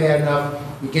job that bad enough,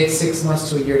 you get 6 months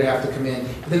to a year to have to come in.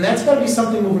 But then that's got to be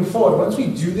something moving forward. Once we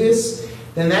do this,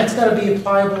 then that's got to be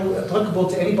applicable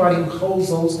to anybody who holds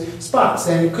those spots.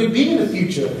 And it could be in the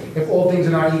future, if all things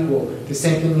are not equal, the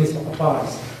same thing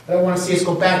applies. I don't want to see us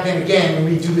go back then again and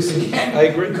redo this again. I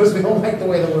agree. Because we don't like the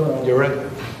way that we're going. You're right.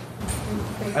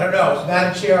 I don't know.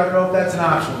 Madam Chair, I don't know if that's an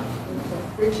option.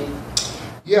 Richie?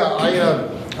 Yeah,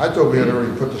 I thought we had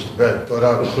already put this to bed, but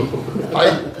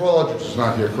Paul Eldridge is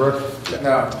not here, correct?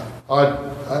 No. I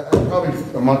probably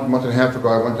a month and a half ago,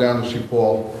 I went down to see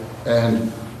Paul,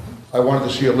 and I wanted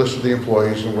to see a list of the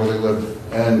employees and where they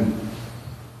live. And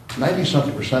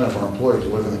 90-something% of our employees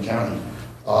live in the county.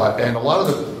 And a lot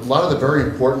of the very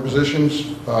important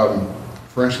positions,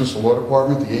 for instance, the law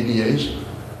department, the ADAs,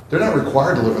 they're not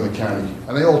required to live in the county,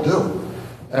 and they all do.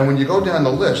 And when you go down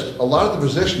the list, a lot of the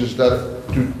positions that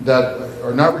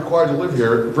are not required to live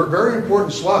here, very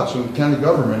important slots in the county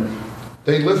government,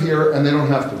 they live here and they don't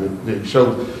have to be.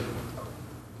 So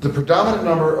the predominant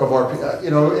number of our,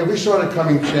 and we started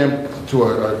coming, Sam, to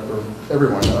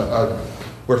everyone,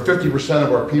 where 50%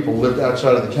 of our people lived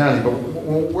outside of the county, but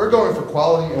we're going for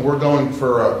quality and we're going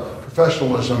for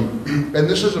professionalism, and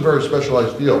this is a very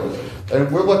specialized deal. And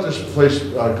we'll let this place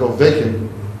go vacant,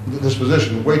 this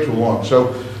position, way too long.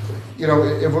 So,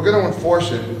 if we're going to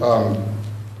enforce it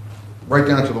right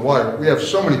down to the wire, we have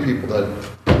so many people that,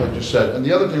 like you said. And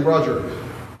the other thing, Roger,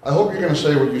 I hope you're going to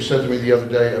say what you said to me the other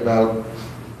day about,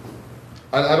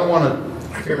 I don't want to...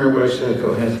 I can't remember what I said,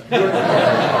 go ahead.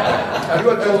 You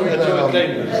had told me that,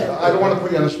 I don't want to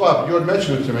put you on the spot, but you had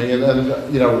mentioned it to me, and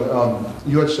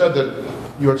you had said that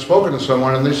you had spoken to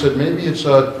someone, and they said maybe it's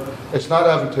not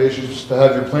advantageous to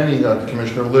have your planning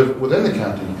commissioner live within the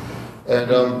county.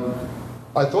 And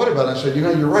I thought about it, I said,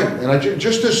 you're right. And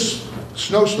just this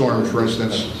snowstorm, for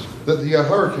instance, the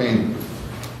hurricane,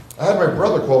 I had my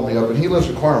brother call me up, and he lives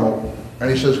in Carmel, and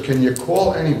he says, can you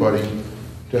call anybody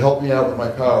to help me out with my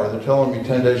power. They're telling me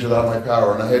 10 days without my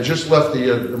power. And I had just left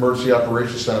the Emergency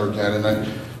Operations Center again,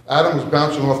 and Adam was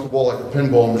bouncing off the wall like a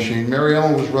pinball machine. Mary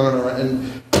Ellen was running around,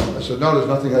 and I said, no, there's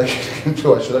nothing I can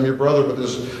do. I said, I'm your brother, but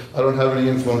I don't have any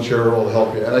influence here at all to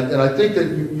help you. And I think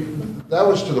that that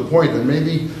was to the point that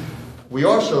maybe we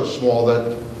are so small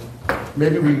that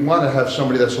maybe we want to have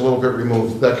somebody that's a little bit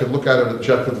removed, that could look at it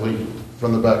objectively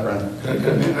from the background.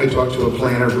 I talked to a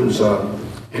planner who's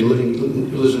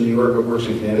lives in New York but works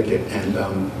in Connecticut,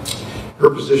 and her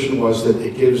position was that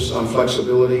it gives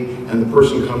flexibility, and the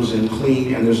person comes in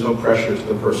clean, and there's no pressure to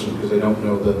the person because they don't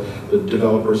know the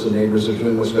developers, the neighbors are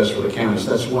doing what's best for the county.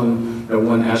 So that's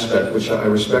one aspect, which I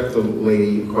respect the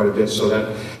lady quite a bit. So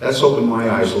that's opened my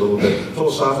eyes a little bit.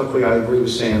 Philosophically, I agree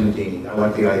with Sam and Deanie. I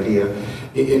like the idea.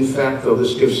 In fact, though,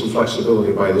 this gives some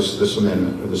flexibility by this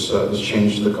amendment, or this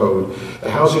change to the code.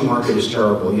 The housing market is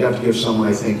terrible. You have to give someone,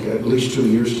 I think, at least 2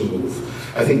 years to move.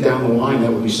 I think down the line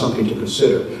that would be something to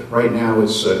consider. Right now,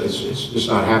 it's just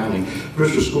not happening.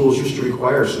 Brewster Schools used to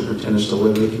require superintendents to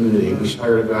live in the community. We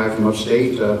hired a guy from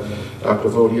upstate, Dr.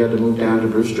 Vody, had to move down to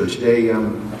Brewster. Today,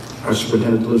 our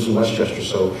superintendent lives in Westchester,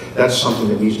 so that's something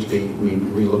that needs to be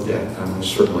re-looked at,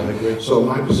 certainly. So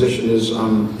my position is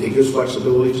it gives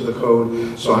flexibility to the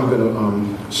code, so I'm going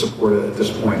to support it at this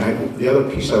point. The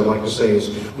other piece I would like to say is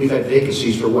we've had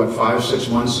vacancies for,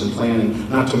 5-6 months in planning,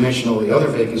 not to mention all the other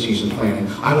vacancies in planning.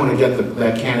 I want to get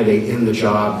that candidate in the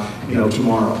job,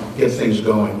 tomorrow, get things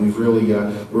going. We've really,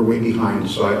 we're way behind,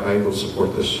 so I will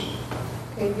support this.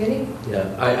 Okay, Vinny?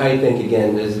 Yeah, I think,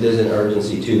 again, there's an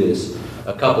urgency to this.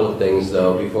 A couple of things,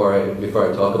 though, before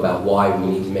I talk about why we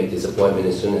need to make this appointment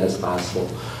as soon as possible.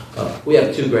 We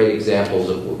have two great examples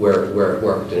of where it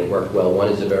worked, and it worked well. One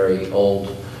is a very old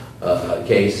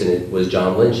case, and it was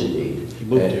John Lynch, indeed. He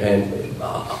moved here. And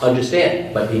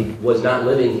understand, but he was not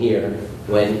living here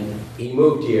when he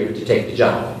moved here to take the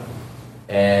job.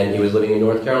 And he was living in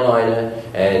North Carolina,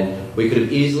 and we could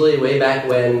have easily, way back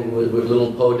when, with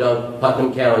little podunk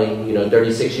Putnam County,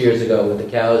 36 years ago, with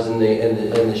the cows and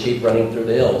the sheep running through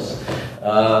the hills,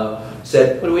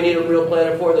 said, what do we need a real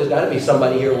planner for? There's got to be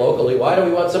somebody here locally. Why do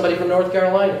we want somebody from North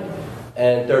Carolina?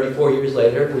 And 34 years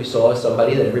later, we saw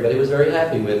somebody that everybody was very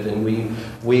happy with, and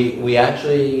we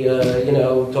actually,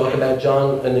 talk about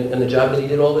John and the job that he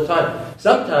did all the time.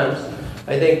 Sometimes,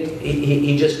 I think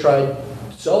he just tried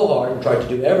so hard and tried to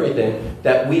do everything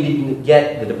that we didn't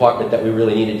get the department that we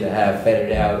really needed to have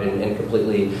fettered out and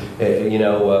completely,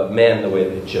 manned the way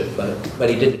that it should. But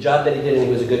he did the job that he did, and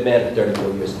he was a good man for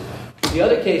 34 years. The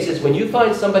other case is when you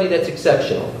find somebody that's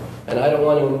exceptional, and I don't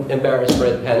want to embarrass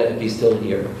Fred Penna if he's still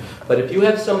here, but if you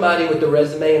have somebody with the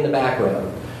resume in the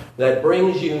background that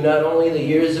brings you not only the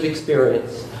years of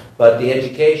experience, but the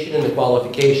education and the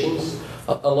qualifications,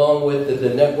 along with the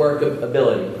network of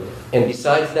ability, and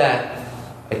besides that,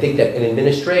 I think that an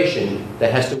administration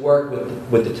that has to work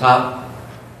with the top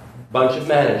bunch of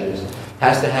managers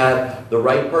has to have the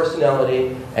right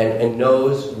personality and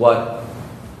knows what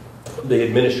the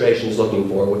administration is looking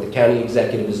for, what the county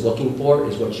executive is looking for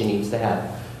is what she needs to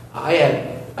have. I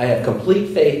have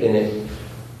complete faith in it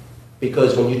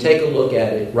because when you take a look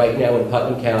at it right now in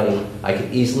Putnam County, I can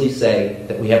easily say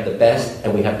that we have the best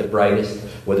and we have the brightest,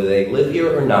 whether they live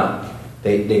here or not.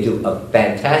 They do a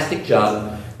fantastic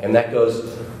job, and that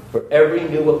goes for every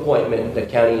new appointment that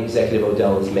County Executive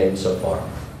Odell has made so far.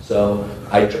 So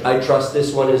I trust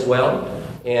this one as well,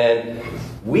 and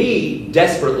we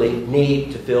desperately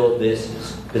need to fill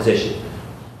this position.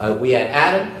 We had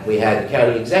Adam, we had the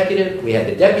county executive, we had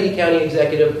the deputy county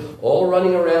executive, all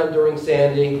running around during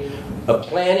Sandy.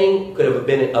 Planning could have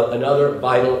been another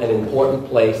vital and important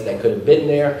place that could have been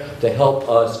there to help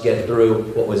us get through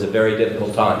what was a very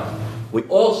difficult time. We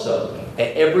also,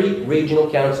 at every regional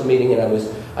council meeting, and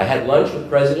I had lunch with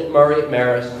President Murray at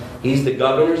Marist. He's the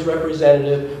governor's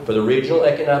representative for the regional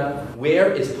economic.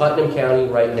 Where is Putnam County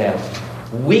right now?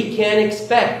 We can't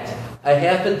expect a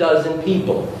half a dozen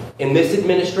people in this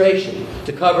administration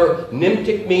to cover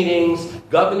NIMTIC meetings,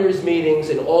 governor's meetings,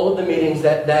 and all of the meetings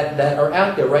that are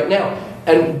out there right now.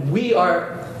 And we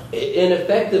are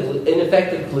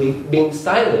ineffectively being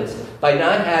silenced by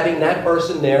not having that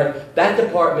person there. That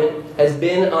department has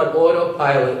been on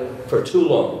autopilot for too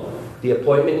long. The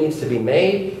appointment needs to be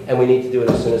made, and we need to do it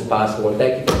as soon as possible. And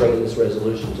thank you for bringing this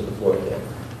resolution to the floor today.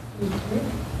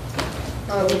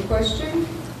 The question?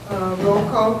 Roll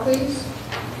call, please.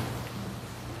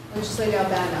 Legislator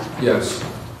Albano? Yes.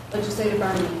 Legislator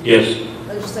Bernie? Yes.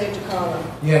 Legislator DeCarlo?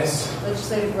 Yes.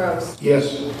 Legislator Gross?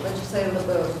 Yes. Legislator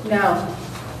LeBeau? No.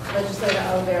 Legislator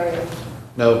Oliverio?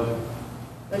 No.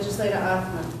 Legislator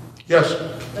Othman? Yes.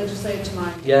 Legislator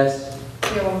Tamani? Yes.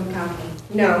 Chairwoman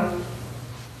Conkey? No.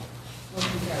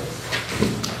 Motion carries.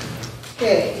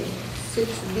 Okay,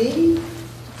 6B.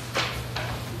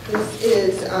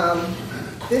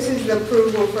 This is the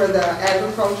approval for the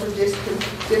agricultural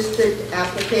district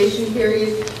application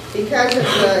period. Because of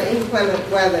the inclement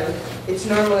weather, it's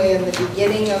normally in the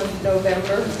beginning of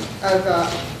November, of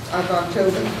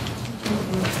October.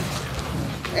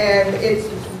 And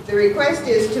the request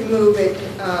is to move it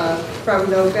from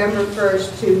November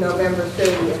 1st to November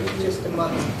 30th, just a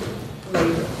month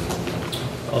later.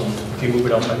 Can you move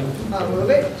it on second? I'll move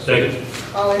it. Second.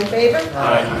 All in favor?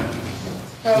 Aye.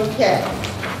 Okay.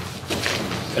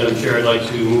 Madam Chair, I'd like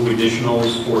to move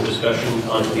additionals for discussion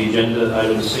onto the agenda,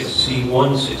 items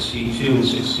 6C1, 6C2, and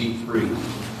 6C3.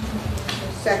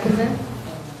 Second then?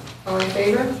 All in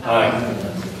favor? Aye.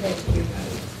 Thank you.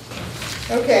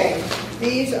 Okay,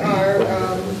 these are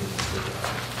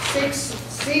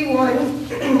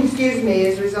 6C1, excuse me,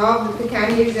 is resolved that the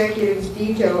county executive's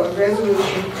veto of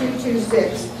resolution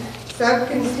 226,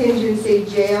 sub-contingency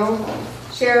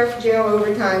sheriff jail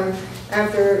overtime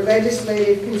after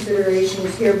legislative consideration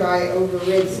is hereby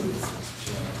overridden.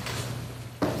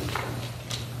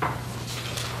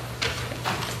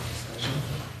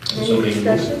 Any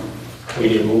discussion? We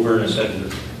need a mover and a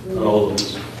seconder on all of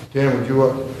these. Dan, would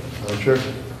you, Chair,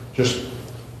 just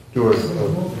do a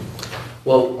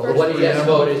Well, what a yes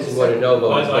vote is and what a no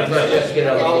vote is. But let's just get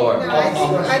on the floor.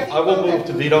 I will move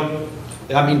to veto,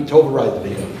 I mean, to override the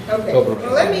veto. Okay,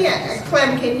 well, let me ask,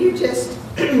 Clem, can you just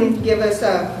give us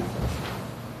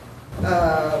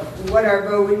what our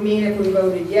vote would mean if we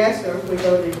voted yes or if we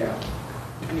voted no?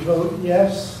 If you vote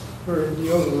yes for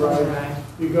the override,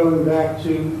 you're going back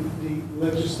to the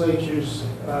legislature's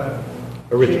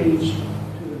change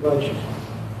to the budget.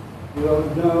 You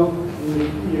vote no,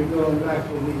 and you're going back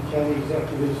to the county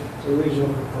executive's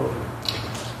original proposal.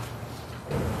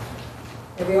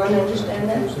 Everyone understand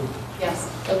that? Yes.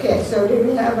 Okay, so do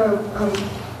we have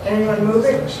anyone move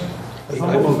it? I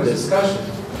moved it. Discussion.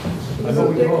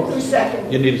 Who's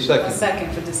second? You need a A second.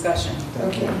 second for discussion.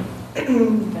 Okay.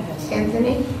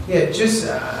 Anthony? Yeah, just,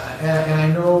 and I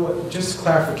know, just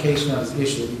clarification on this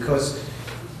issue, because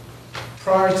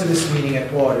prior to this meeting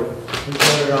at order, we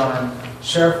voted on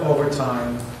sheriff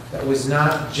overtime that was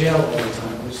not jail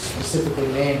overtime, it was specifically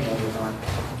named overtime.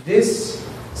 This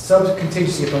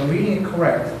sub-contingency, if I'm reading it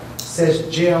correct, says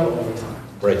jail overtime.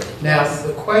 Right. Now,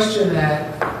 the question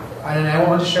that, and I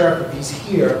want the sheriff, if he's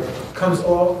here,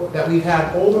 that we've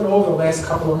had over and over the last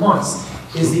couple of months,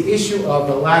 is the issue of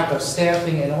the lack of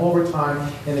staffing and overtime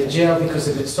in the jail because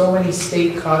there's been so many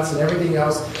state cuts and everything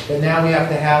else that now we have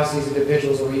to house these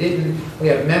individuals, or we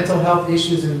have mental health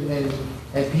issues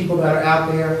and people that are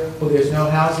out there who there's no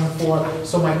housing for.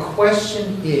 So my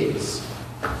question is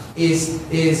this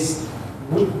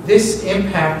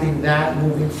impacting that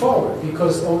moving forward?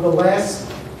 Because over the last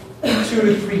 2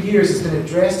 to 3 years, there's been a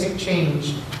drastic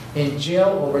change in jail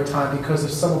overtime because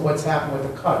of some of what's happened with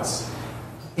the cuts.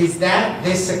 Is that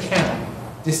this account,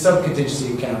 this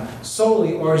sub-contingency account,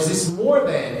 solely, or is this more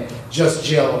than just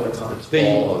jail overtime?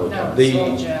 No, it's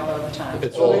all jail overtime.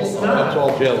 It's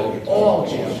all jail overtime. All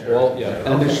jail. Well,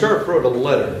 yeah. And the sheriff wrote a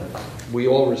letter we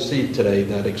all received today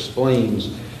that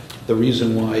explains the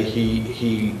reason why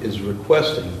he is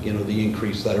requesting, the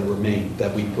increase that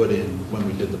we put in when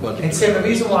we did the budget. And Sam, the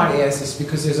reason why I ask this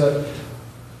because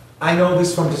I know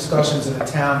this from discussions in the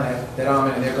town that I'm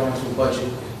in, and they're going through a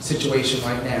budget situation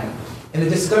right now. And the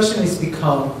discussion has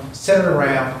become centered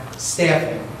around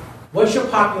staffing. What's your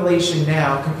population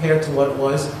now compared to what it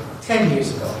was 10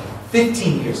 years ago,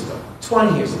 15 years ago,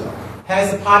 20 years ago?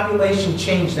 Has the population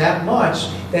changed that much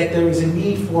that there is a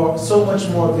need for so much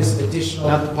more of this additional...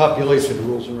 Not the population,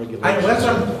 rules and regulations. I know, that's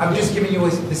what I'm just giving you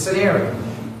the scenario.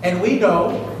 And we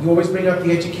know, you always bring up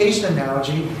the education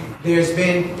analogy, there's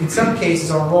been, in some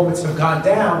cases, our enrollments have gone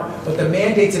down, but the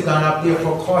mandates have gone up,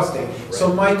 therefore costing. Right.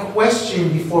 So my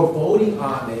question before voting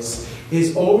on this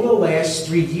is, over the last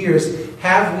 3 years,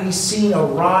 have we seen a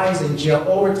rise in jail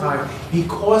overtime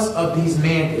because of these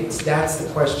mandates? That's the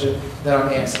question that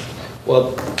I'm asking.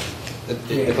 Well,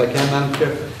 if I can, Madam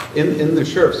Chair, in the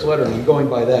sheriff's letter, and I'm going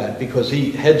by that, because he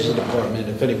heads the department,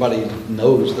 if anybody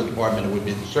knows the department, it would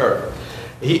be the sheriff.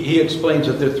 He explains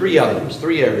that there are 3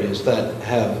 areas that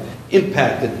have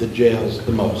impacted the jails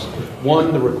the most.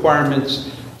 One, the requirements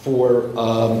for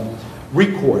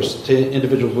recourse to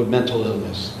individuals with mental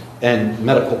illness and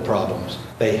medical problems.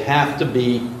 They have to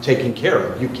be taken care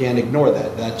of. You can't ignore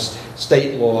that. That's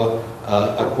state law,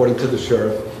 according to the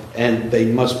sheriff, and they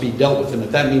must be dealt with. And if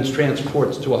that means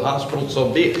transports to a hospital,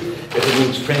 so be it. If it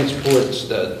means transports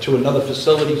to another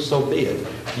facility, so be it.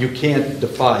 You can't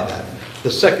defy that. The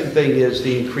second thing is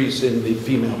the increase in the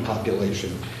female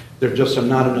population. There just are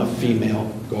not enough female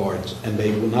guards, and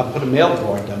they will not put a male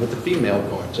guard down with the female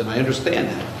guards, and I understand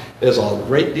that. There's a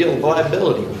great deal of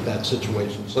liability with that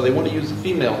situation, so they want to use the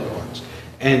female guards.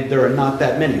 And there are not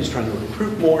that many. He's trying to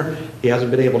recruit more. He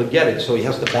hasn't been able to get it, so he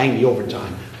has to bang the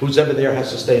overtime. Who's ever there has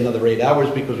to stay another 8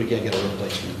 hours because we can't get a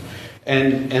replacement.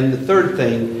 And the third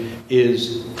thing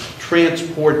is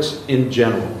transports in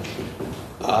general,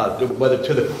 whether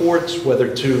to the courts,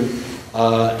 whether to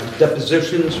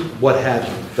depositions, what have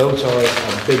you. Those are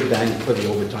a big bang for the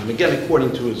overtime, again,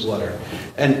 according to his letter.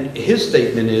 And his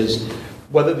statement is,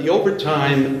 whether the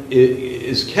overtime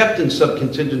is kept in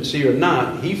sub-contingency or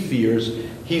not, he fears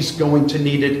he's going to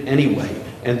need it anyway.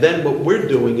 And then what we're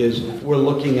doing is we're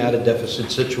looking at a deficit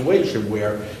situation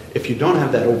where if you don't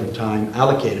have that overtime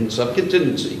allocated in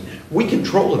sub-contingency, we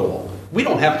control it all. We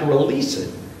don't have to release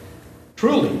it.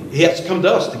 Truly, he has to come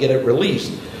to us to get it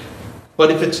released.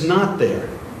 But if it's not there,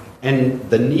 and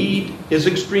the need is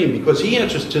extreme, because he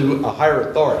answers to a higher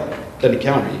authority than the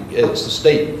county, it's the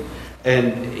state,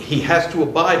 and he has to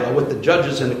abide by what the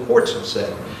judges and the courts have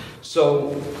said.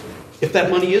 So if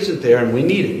that money isn't there and we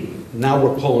need it, now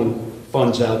we're pulling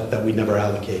funds out that we never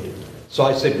allocated. So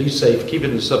I say be safe, keep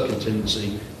it in the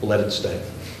sub-contingency, let it stay.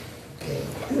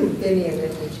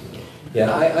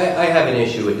 Yeah, I have an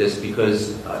issue with this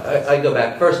because I go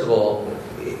back, first of all,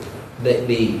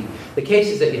 the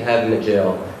cases that you have in the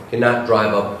jail cannot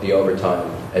drive up the overtime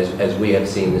as we have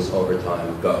seen this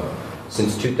overtime go.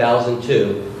 Since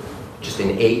 2002, just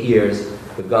in 8 years,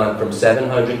 we've gone from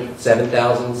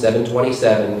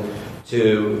 7,727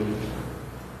 to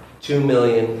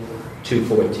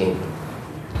 2,214,000.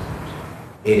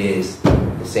 It is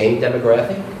the same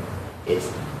demographic.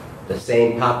 It's the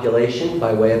same population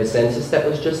by way of a census that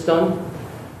was just done.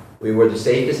 We were the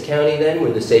safest county then.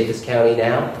 We're the safest county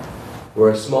now. We're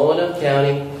a small enough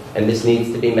county, and this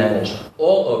needs to be managed.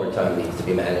 All overtime needs to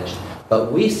be managed.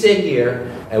 But we sit here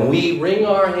and we wring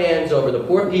our hands over the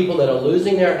poor people that are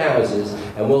losing their houses,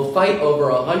 and we'll fight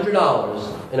over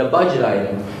 $100 in a budget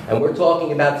item, and we're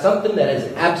talking about something that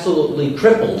is absolutely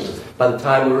tripled by the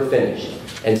time we're finished.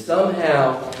 And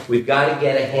somehow we've got to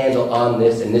get a handle on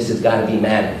this, and this has got to be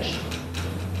managed.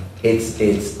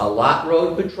 It's a lot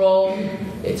road patrol.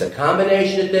 It's a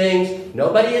combination of things.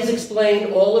 Nobody has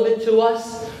explained all of it to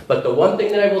us. But the one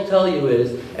thing that I will tell you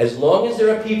is, as long as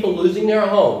there are people losing their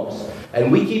homes,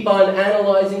 and we keep on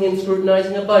analyzing and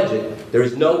scrutinizing a budget, there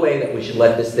is no way that we should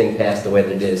let this thing pass the way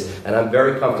that it is. And I'm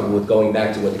very comfortable with going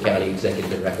back to what the county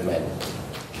executive recommended.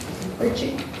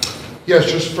 Richie? Yes,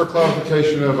 just for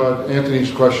clarification of Anthony's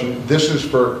question, this is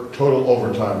for total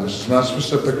overtime. This is not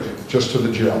specific just to the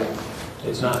jail.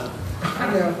 It's not.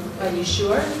 No. Are you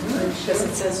sure? Because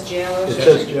it says jail. It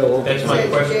says jail overtime. That's my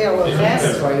question.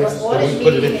 Yes, audit we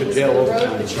put it meeting, into it was jail the road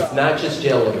overtime. patrol. It's not just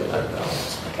jail overtime.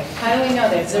 Okay. How do we know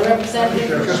that? Is there a representative?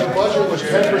 Because the budget was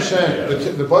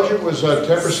 10%. The budget was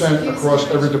 10% across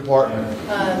every department.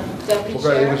 Deputy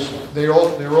Okay, Sheriff? they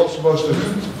were all supposed to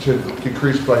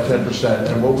decrease by 10%,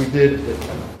 and what we did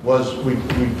was we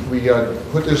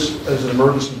put this as an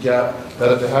emergency gap,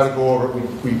 that if they had to go over it,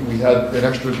 we had an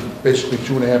extra, basically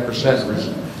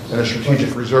 2.5% in a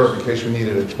strategic reserve in case we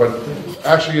needed it. But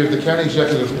actually, if the county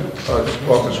executive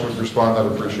office would respond, I'd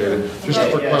appreciate it. Just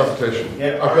for clarification.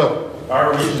 Bill.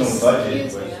 Our original budget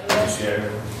was the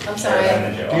sheriff. I'm sorry.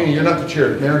 Deanie, you're not the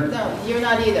chair. Mary? No, you're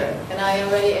not either. And I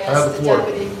already have asked the the floor.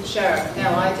 deputy sheriff.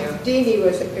 No, I do. Deanie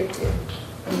was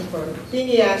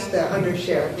Deanie asked the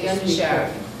undersheriff. The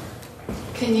undersheriff.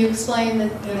 Can you explain the?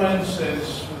 Mine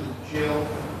says for the jail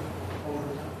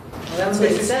overtime. Well, that's what it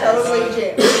This is says. totally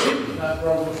jail. Not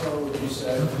road patrol, what you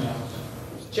said.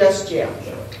 Just jail.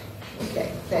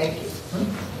 Okay, thank you.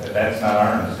 That's not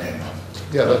our understanding.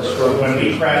 Yeah, that's When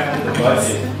we crafted the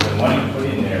budget, the money put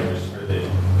in there was for the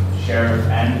sheriff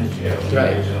and the jail. The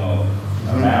Right. original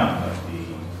amount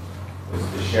was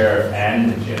the sheriff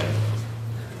and the jail.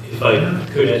 If I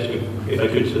could ask, if I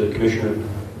could, to the Commissioner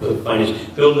of Finance,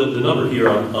 Bill, the number here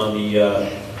on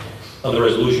the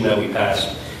resolution that we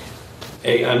passed.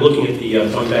 Hey, I'm looking at the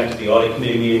going back to the audit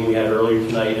committee meeting we had earlier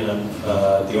tonight, and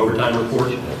the overtime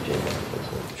report.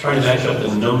 Trying to match up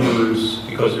the numbers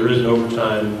because there is an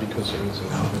overtime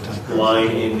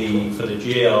line for the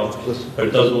jail, but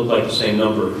it doesn't look like the same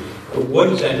number. What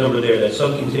is that number there? That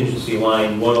sub-contingency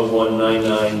line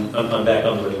 10199. I'm back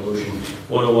on the resolution.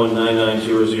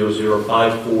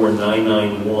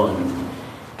 1019900054991.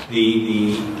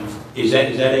 Is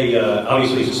that a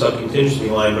obviously it's a sub-contingency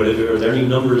line, but are there any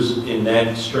numbers in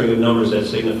that string of numbers that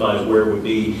signifies where it would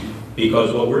be?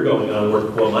 Because what we're going on,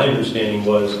 what my understanding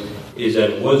is that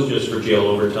it was just for jail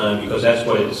overtime, because that's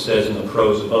what it says in the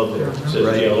pros above there. It says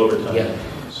Right. jail overtime. Yeah.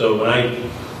 So when I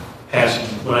past,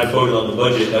 when I voted on the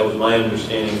budget, that was my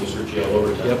understanding was for jail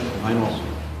overtime. Yep, I know.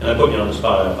 And I put you on the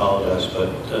spot, I apologize, but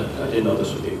I didn't know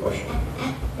this would be a question.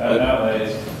 No,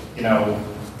 it's, you know,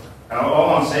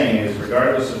 all I'm saying is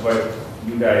regardless of what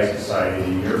you guys decided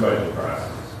in your budget process,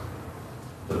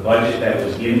 the budget that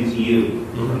was given to you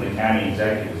from the county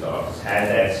executive's office had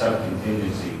that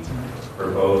sub-contingency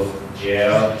for both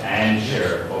jail and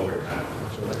sheriff overtime.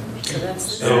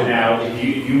 So now, if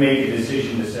you make a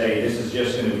decision to say this is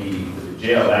just going to be for the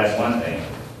jail, that's one thing.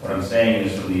 What I'm saying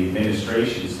is from the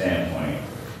administration standpoint,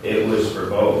 it was for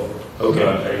both.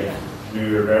 Okay.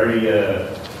 We were very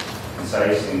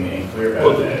concise and clear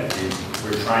about that.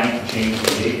 We're trying to change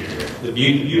behavior here.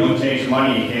 You don't change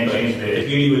money, you can't change behavior. The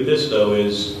beauty with this, though,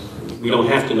 is we don't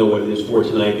have to know what it is for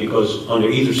tonight, because under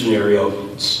either scenario,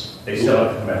 they still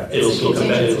have to come back. It'll still come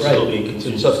back. It'll still be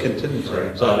contingency. It's sub-contingency.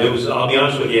 It was, I'll be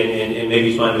honest with you, and maybe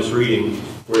it's my misreading,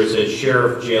 where it says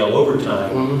sheriff jail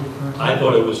overtime. I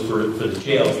thought it was for the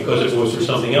jail, because if it was for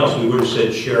something else, we would have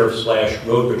said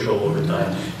sheriff/road patrol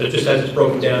overtime. But just as it's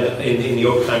broken down in the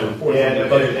overtime report. Yeah,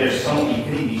 but there's so many,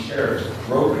 you could be sheriff's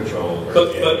road patrol.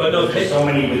 But no, there's so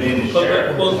many within the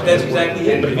sheriff. Well, that's exactly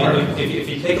it. But if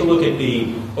you take a look at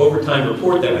the overtime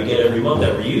report that we get every month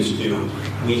that we're used to,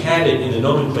 we had it in the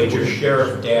nomenclature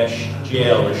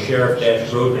sheriff-jail or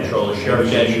sheriff-road patrol or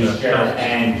sheriff-sheriff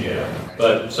and jail.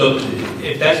 But so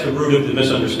if that's the root of the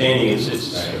misunderstanding,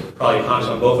 it's probably haunts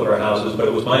on both of our houses. But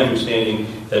it was my understanding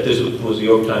that this was the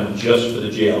overtime just for the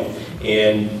jail.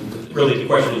 And really, the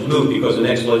question is moot, because the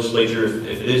next legislature,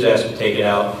 if it is asked to take it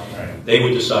out, they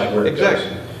would decide where it goes.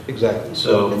 Exactly.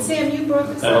 So And Sam, you brought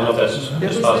this up. I don't know if that's It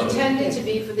was possible. intended to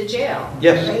be for the jail.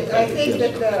 Yes. I think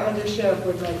that the undersheriff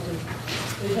would like to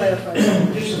clarify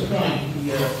that. Just a point,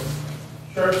 the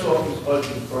sheriff's office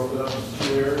budget is broken up into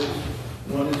two areas.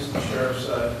 One is the sheriff's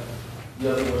side,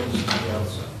 the other one is the jail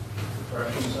side, the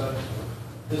correction side.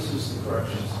 This is the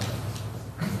correction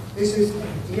side. This is,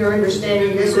 your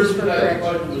understanding, this is for The correction.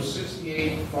 budget was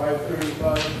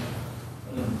 68,535,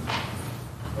 and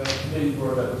the committee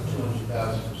brought up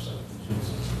 200,000 for substitutes.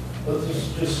 But this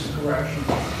is just a correction.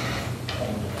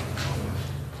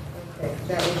 Okay,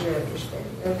 that was your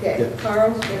understanding. Okay, Carl,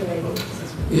 you're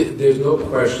waiting. There's no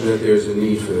question that there's a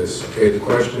need for this. Okay, the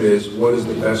question is, what is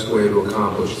the best way to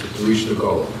accomplish, to reach the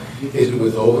goal? Is it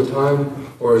with overtime,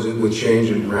 or is it with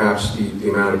changing perhaps the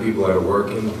amount of people that are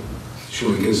working?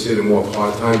 Should we consider more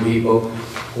part-time people?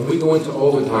 When we go into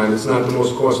overtime, it's not the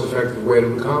most cost-effective way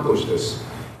to accomplish this.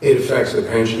 It affects the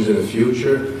pensions in the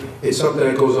future. It's something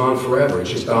that goes on forever.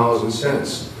 It's just dollars and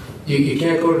cents. You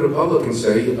can't go to the public and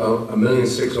say $1.6 million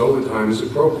overtime is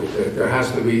appropriate. There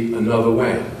has to be another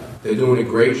way. They're doing a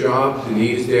great job. The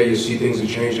need is there. You see things are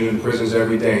changing in prisons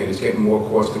every day, and it's getting more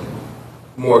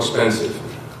expensive.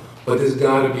 But there's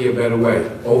got to be a better way.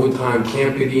 Overtime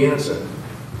can't be the answer.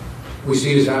 We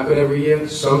see this happen every year.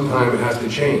 Sometime it has to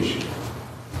change.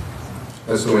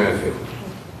 That's the way I feel.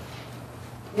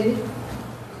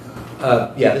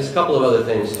 Yeah, there's a couple of other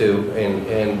things too,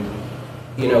 and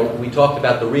you know, we talked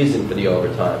about the reason for the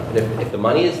overtime. And if the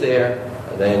money is there,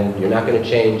 then you're not going to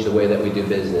change the way that we do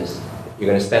business. You're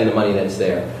going to spend the money that's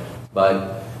there.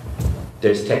 But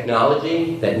there's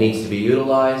technology that needs to be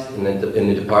utilized in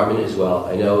the department as well.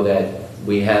 I know that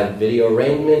we have video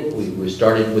arraignment. We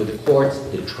started with the courts,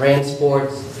 the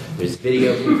transports. There's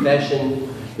video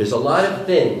confession. There's a lot of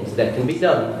things that can be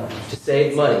done to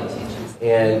save money.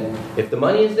 And if the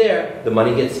money is there, the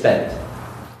money gets spent.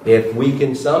 If we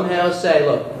can somehow say,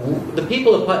 look, the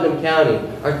people of Putnam County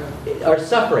are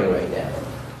suffering right now.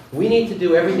 We need to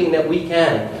do everything that we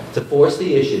can to force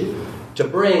the issue, to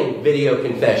bring video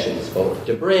confessions forward,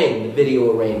 to bring the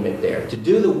video arraignment there, to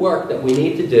do the work that we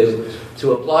need to do,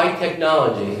 to apply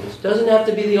technology. It doesn't have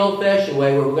to be the old-fashioned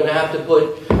way where we're going to have to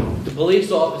put the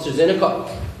police officers in a car.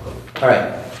 All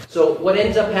right. So what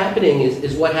ends up happening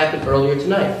is what happened earlier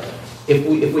tonight. If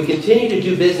we continue to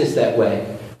do business that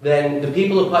way, then the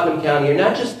people of Putnam County are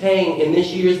not just paying in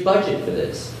this year's budget for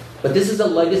this, but this is a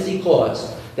legacy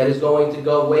cost that is going to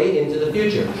go way into the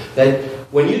future. That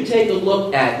when you take a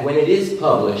look at when it is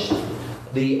published,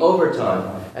 the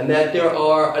overtime, and that there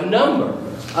are a number,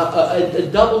 a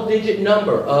double-digit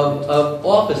number of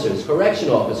officers, correction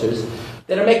officers,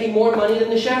 that are making more money than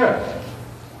the sheriff.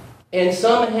 And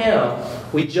somehow,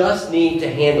 we just need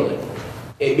to handle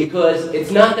it. Because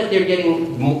it's not that they're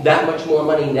getting that much more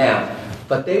money now,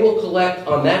 but they will collect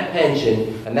on that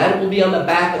pension, and that will be on the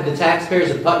back of the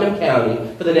taxpayers of Putnam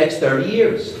County for the next 30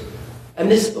 years. And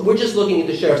this, we're just looking at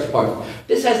the Sheriff's Department.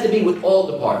 This has to be with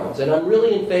all departments, and I'm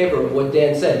really in favor of what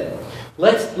Dan said.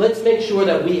 Let's make sure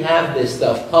that we have this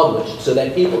stuff published so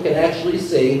that people can actually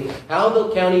see how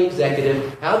the county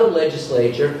executive, how the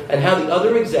legislature, and how the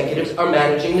other executives are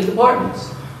managing the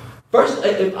departments. First,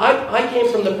 I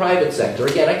came from the private sector.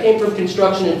 Again, I came from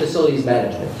construction and facilities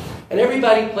management. And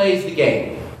everybody plays the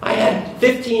game. I had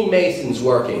 15 masons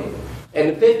working. And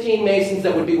the 15 masons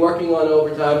that would be working on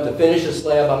overtime to finish a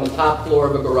slab on the top floor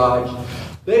of a garage,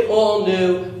 they all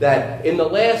knew that in the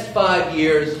last 5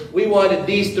 years, we wanted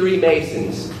these 3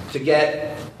 masons to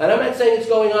get, and I'm not saying it's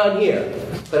going on here,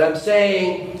 but I'm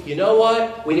saying, you know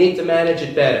what? We need to manage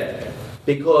it better.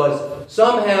 Because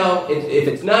somehow, if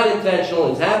it's not intentional,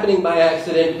 it's happening by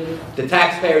accident, the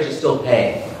taxpayers are still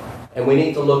paying. And we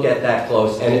need to look at that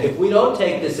close. And if we don't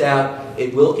take this out,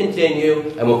 it will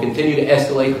continue, and will continue to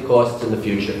escalate the costs in the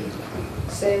future.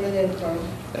 Same with income.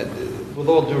 With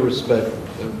all due respect,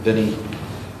 Vinny,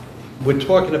 we're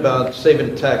talking about saving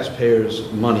the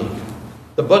taxpayers money.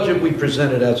 The budget we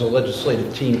presented as a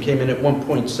legislative team came in at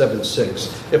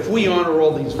 1.76. If we honor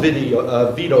all these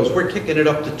vetoes, we're kicking it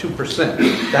up to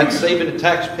 2%. That's saving the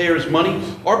taxpayers money.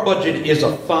 Our budget is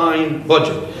a fine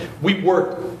budget. We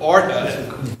worked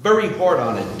very hard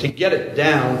on it to get it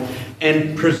down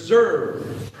and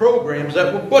preserve programs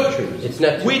that were butchered. It's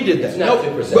not. We did that. It's not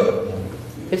 2%.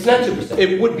 It's not 2%.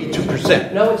 It would be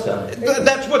 2%. No, it's not.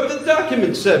 That's what the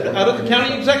document said out of the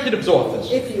county executive's office.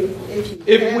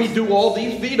 If we do all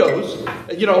these vetoes,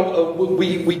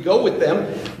 we go with them,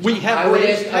 we have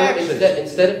raised taxes.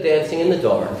 Instead of dancing in the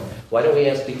dark, why don't we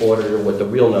ask the auditor what the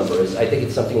real number is? I think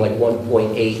it's something like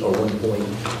 1.8 or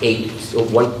 1.8 or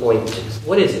 1.6.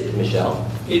 What is it, Michelle?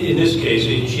 In this case,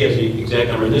 she has the exact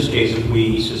number. In this case, if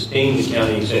we sustain the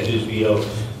county executive's veto,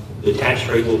 the tax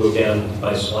rate will go down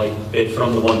by a slight bit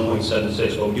from the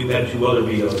 1.76. Well, we do have 2 other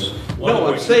vetoes.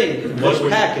 I'm saying this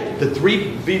packet, the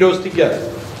 3 vetoes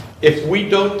together, if we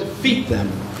don't defeat them,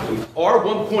 our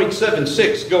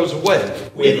 1.76 goes away.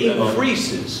 It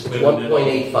increases.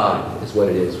 1.85 is what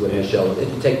it is with Michelle.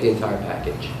 If you take the entire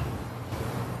package.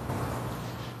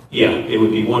 Yeah, it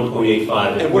would be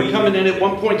 1.85. And we're coming in at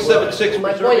 1.76.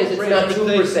 My point is, it's not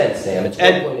 2%, Sam. It's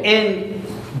 1.8. And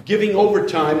giving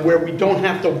overtime where we don't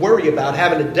have to worry about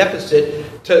having a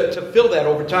deficit to fill that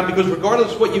overtime, because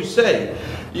regardless of what you say,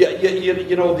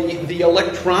 the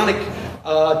electronic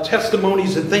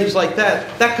testimonies and things like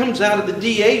that comes out of the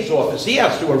DA's office. He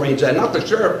has to arrange that, not the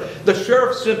sheriff. The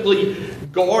sheriff simply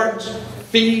guards,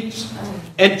 feeds,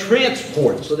 and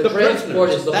transports. So the transport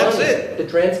is the money. That's it. The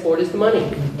transport is the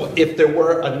money. If there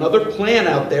were another plan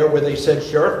out there where they said,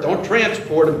 Sheriff, don't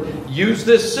transport him, use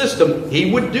this system,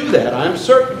 he would do that, I'm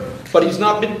certain. But he's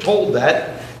not been told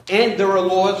that. And there are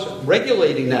laws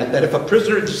regulating that if a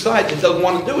prisoner decides he doesn't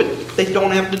want to do it, they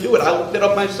don't have to do it. I looked it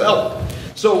up myself.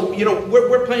 So,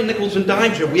 we're playing nickels and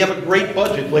dimes here. We have a great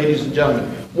budget, ladies and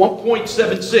gentlemen.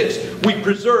 1.76. We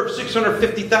preserve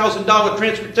 $650,000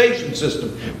 transportation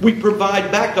system. We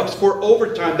provide backups for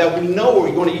overtime that we know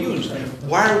we're going to use.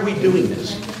 Why are we doing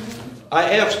this?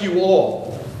 I ask you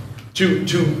all to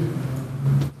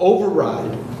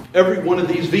override every one of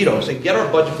these vetoes and get our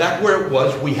budget back where it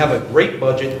was. We have a great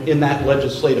budget in that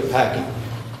legislative package.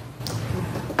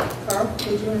 Carl,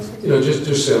 did you want to say?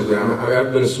 Just simply,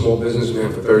 I've been a small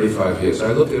businessman for 35 years.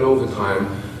 I look at overtime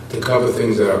to cover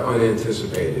things that are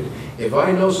unanticipated. If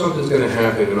I know something's going to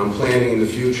happen and I'm planning in the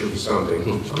future for something,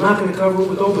 I'm not going to cover it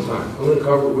with overtime. I'm going to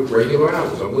cover it with regular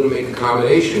hours. I'm going to make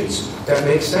accommodations that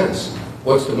make sense.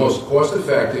 What's the most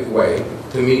cost-effective way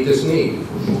to meet this need?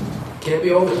 Can't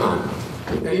be overtime.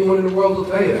 Anyone in the world will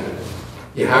tell you that.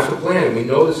 You have to plan. We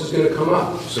know this is going to come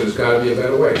up, so there's got to be a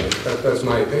better way. That's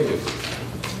my opinion.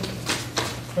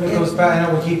 But it goes back,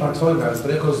 I know we keep on talking about this,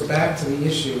 but it goes back to the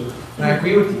issue, and I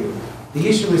agree with you. The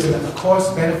issue is that the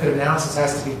cost-benefit analysis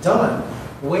has to be done,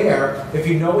 where if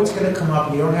you know it's going to come up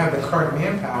and you don't have the current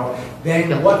manpower,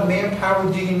 then what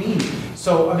manpower do you need?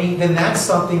 So, then that's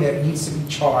something that needs to be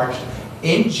charged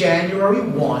in January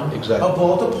 1 of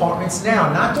all departments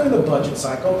now, not during the budget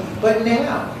cycle, but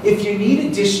now. If you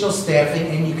need additional staffing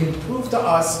and you can prove to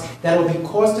us that it will be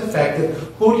cost effective,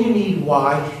 who do you need,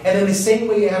 why, and then the same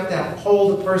way you have to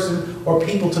hold a person or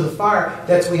people to the fire,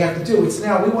 that's what we have to do. It's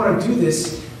now, we want to do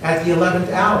this at the 11th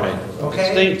hour,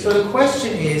 okay? So the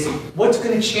question is, what's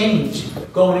going to change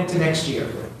going into next year?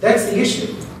 That's the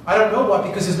issue. I don't know what,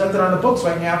 because there's nothing on the books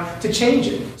right now to change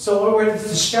it. So whether it's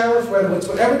the sheriff, whether it's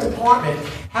whatever department,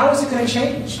 how is it going to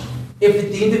change?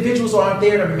 If the individuals aren't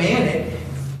there to man it,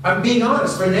 I'm being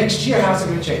honest, for next year, how's it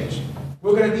going to change?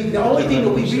 We're going to be, the only thing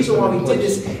that reason why we did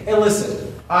this, and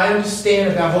listen, I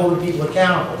understand about holding people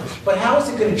accountable, but how is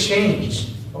it going to change?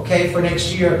 okay, for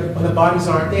next year when the bodies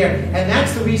aren't there. And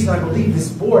that's the reason I believe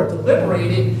this board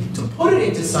deliberated to put it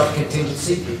into some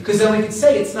contingency, because then we can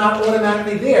say it's not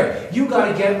automatically there. You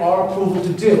got to get our approval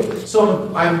to do.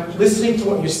 So I'm listening to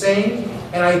what you're saying,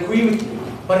 and I agree with you.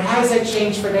 But how does that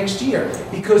change for next year?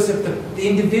 Because if the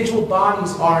individual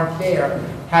bodies aren't there,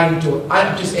 how do you do it?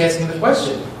 I'm just asking the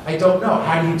question. I don't know.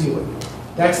 How do you do it?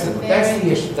 That's the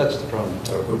issue. That's the problem.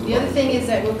 The other thing is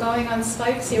that we're going on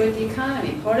spikes here with the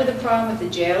economy. Part of the problem with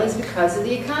the jail is because of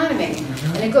the economy.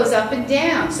 And it goes up and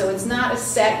down, so it's not a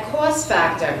set cost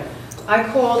factor. I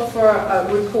called for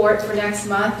a report for next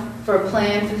month for a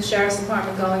plan for the Sheriff's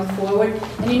Department going forward.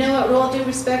 And you know what, with all due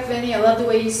respect, Vinny, I love the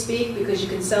way you speak because you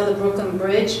can sell the Brooklyn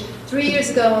Bridge. 3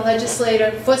 years ago, when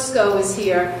legislator Fusco was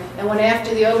here and went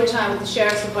after the overtime with the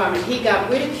Sheriff's Department, he got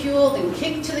ridiculed and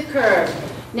kicked to the curb.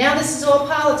 Now this is all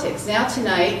politics. Now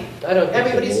tonight, I don't think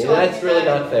everybody's so. talking That's really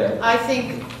not fair. I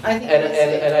think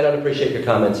And I don't appreciate your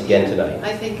comments again tonight.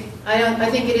 I think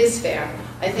it is fair.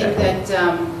 I think that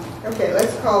Okay,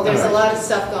 let's call the there's a question. lot of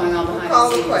stuff going on behind Call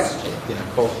the the scenes. question. Yeah,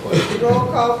 call for it. Roll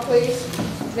call, please.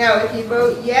 Now, if you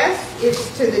vote yes,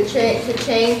 it's to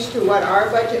change to what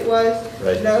our budget was.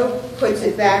 Right. No puts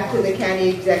it back to the county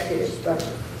executive's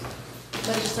budget.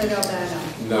 Legislator Albano.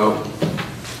 No.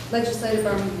 Legislator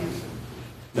Birmingham.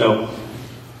 No.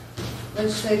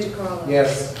 Legislator DeCarlo.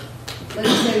 Yes.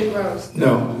 Legislator Gross.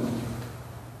 No.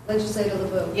 Legislator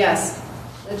LeBeau. Yes.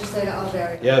 Legislator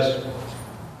Alberti. Yes.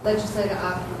 Legislator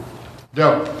Ackerman.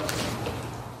 No.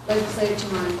 Legislator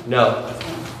Tamani. No.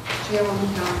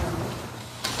 Chairwoman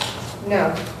Calhoun.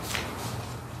 No.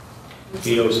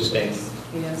 Veto sustained.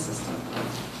 Yes, system.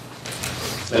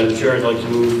 Madam Chair, I'd like to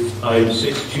move item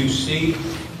 62C.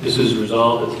 This is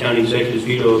resolved that the county executive's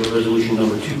veto of resolution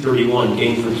number 231,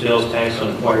 gain from sales tax on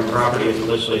acquired property after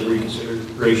legislative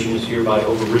reconsideration is hereby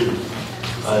overridden.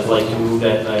 I'd like to move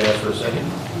that, and I'd ask for a second.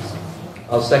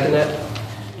 I'll second that.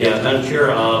 Yeah, Madam Chair,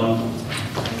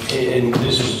 and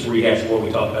this is just a rehash of what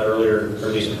we talked about earlier, or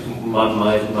at least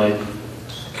my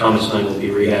comments tonight will be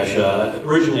a rehash.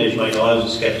 Originally, as you might know, I was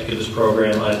a skeptic of this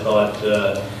program. I thought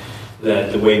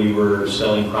that the way we were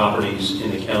selling properties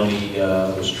in the county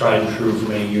was tried and true for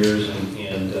many years,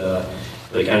 and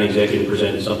the county executive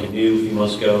presented something new a few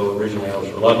months ago. Originally, I was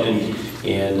reluctant,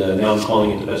 and now I'm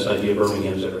calling it the best idea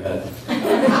Birmingham's ever had.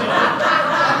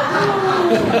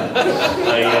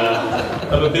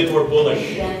 I'm a bit more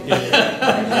bullish. I'm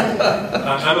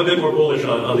a bit more bullish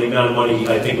on the amount of money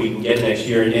I think we can get next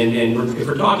year. And if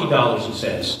we're talking dollars and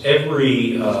cents,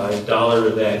 every dollar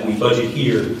that we budget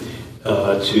here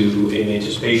in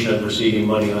anticipation of receiving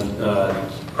money on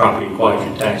property acquired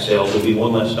through tax sales will be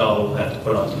one less dollar we'll have to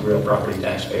put on to real property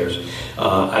taxpayers. It's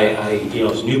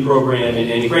a new program,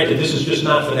 and granted, this is just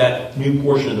not for that new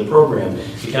portion of the program.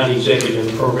 The county executive in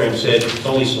the program said it's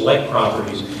only select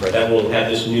properties that will have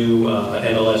this new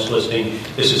NLS listing.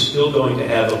 This is still going to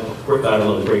have I don't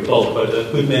know the great bulk, but a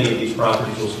good many of these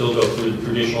properties will still go through the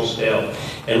traditional sale.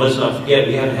 And let's not forget,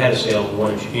 we haven't had a sale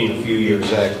in a few years.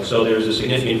 Exactly. So there's a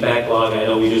significant backlog. I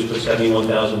know we just put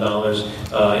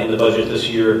 $71,000 in the budget this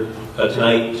year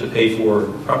tonight to pay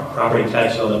for property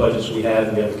taxes on the budgets we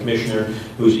have. We have a commissioner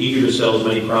who's eager to sell as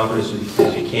many properties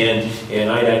as he can, and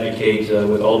I'd advocate,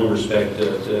 with all due respect,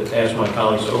 to ask my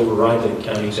colleagues to override the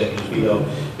county executive's veto,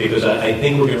 because I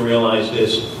think we're going to realize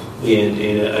this, and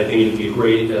I think it would be a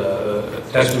great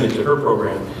testament to her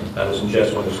program. I was in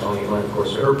jest when I was calling it mine, of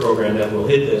course, to her program that will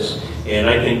hit this, and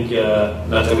I think,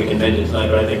 not that we can mend it tonight,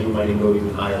 but I think we might even go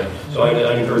even higher. So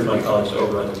I'd encourage my colleagues to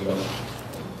override the veto.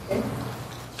 Okay.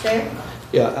 Sam?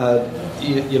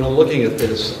 Yeah, looking at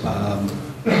this,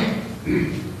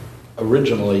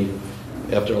 originally,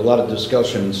 after a lot of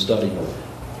discussion and study,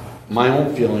 my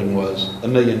own feeling was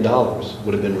 $1 million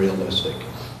would have been realistic.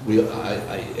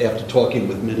 After talking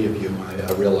with many of you,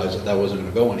 I realized that wasn't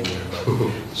going to go anywhere.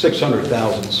 But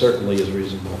 600,000 certainly is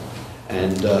reasonable.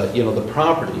 And the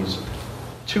properties,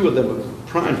 two of them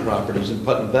prime properties in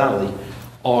Putnam Valley,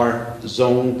 are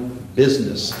zone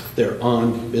business. They're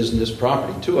on business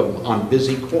property. Two of them on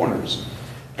busy corners,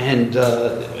 and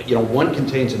one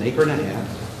contains 1.5 acres.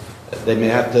 They may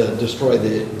have to destroy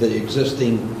the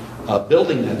existing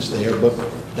building that's there, but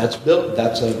that's built.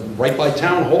 That's right by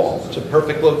town hall. It's a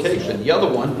perfect location. The other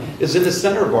one is in the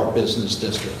center of our business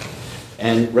district,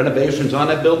 and renovations on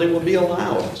that building will be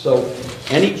allowed. So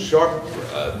any sharp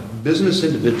business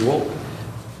individual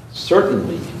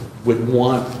certainly would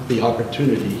want the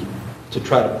opportunity to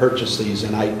try to purchase these,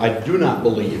 and I do not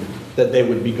believe that they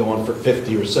would be going for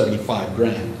 50 or 75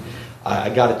 grand. I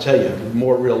got to tell you,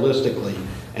 more realistically,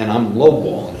 and I'm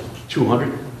lowballing it,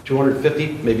 200,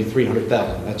 250, maybe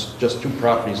 300,000. That's just 2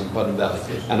 properties in Putnam Valley.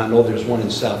 And I know there's one in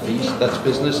Southeast that's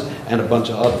business and a bunch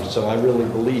of others. So I really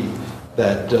believe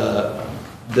that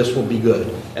this will be good.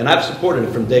 And I've supported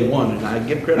it from day one, and I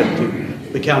give credit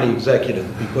to the county executive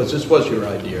because this was your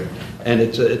idea. And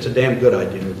it's a damn good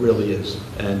idea, it really is.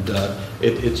 And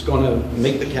it's going to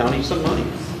make the county some money.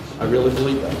 I really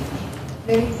believe that.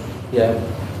 Yeah.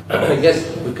 I guess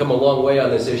we've come a long way on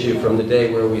this issue from the day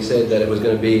where we said that it was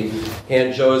going to be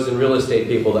hand-chosen real estate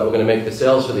people that were going to make the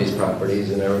sales for these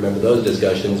properties, and I remember those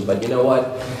discussions. But you know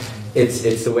what?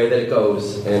 It's the way that it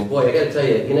goes. And boy, I got to tell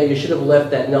you, you should have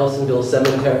left that Nelsonville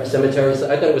cemetery. I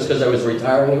thought it was because I was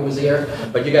retiring it was here,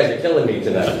 but you guys are killing me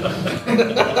tonight.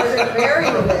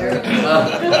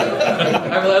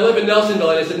 I live in Nelsonville,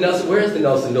 and I said, Nelson, where's the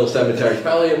Nelsonville cemetery? It's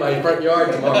probably in my front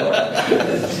yard tomorrow.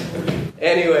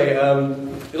 Anyway,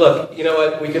 look, you know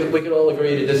what? We could all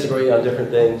agree to disagree on different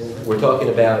things. We're talking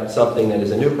about something that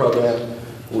is a new program.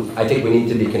 I think we need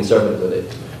to be conservative with it.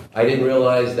 I didn't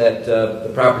realize that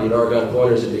the property at Oregon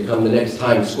Corners had become the next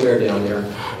Times Square down there,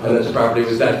 and this property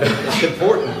was that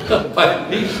important. but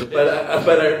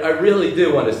I really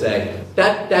do want to say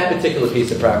that particular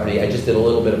piece of property, I just did a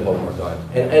little bit of homework on.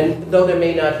 And though there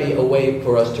may not be a way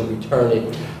for us to return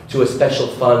it to a special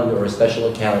fund or a special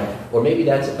account, or maybe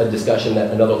that's a discussion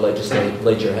that another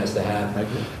legislature has to have.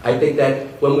 I think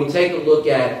that when we take a look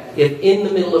at if in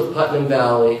the middle of Putnam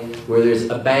Valley, where there's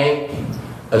a bank,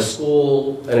 a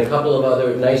school, and a couple of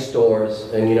other nice stores,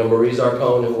 and Marie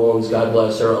Zarcone, who owns, God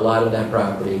bless her, a lot of that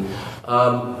property,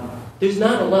 there's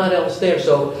not a lot else there.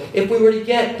 So if we were to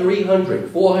get $300,000,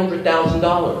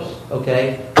 $400,000,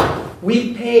 okay,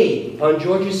 we paid on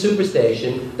Georgia's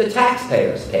Superstation, the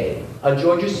taxpayers paid on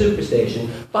Georgia's Superstation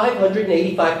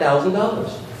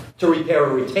 $585,000 to repair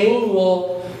a retaining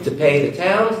wall, to pay the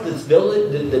towns, the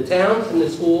towns and the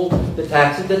school, the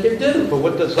taxes that they're due. But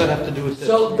what does that have to do with this?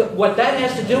 So what that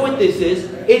has to do with this is,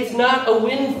 it's not a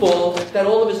windfall that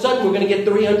all of a sudden we're going to get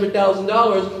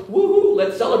 $300,000. Woohoo!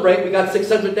 Let's celebrate. We got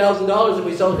 $600,000 if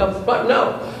we sell a couple of spots.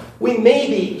 No, we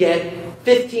maybe get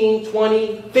 $15,000,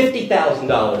 $20,000,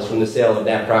 $50,000 from the sale of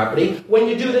that property when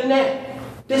you do the net.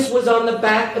 This was on the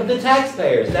back of the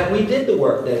taxpayers that we did the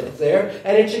work that's there,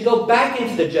 and it should go back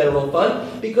into the general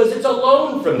fund because it's a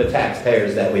loan from the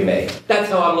taxpayers that we made. That's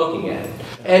how I'm looking at it.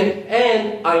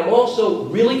 And I'm also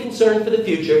really concerned for the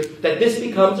future that this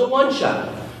becomes a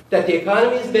one-shot. That the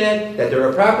economy is bad, that there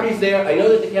are properties there. I know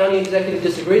that the county executive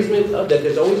disagrees with me, that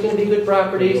there's always going to be good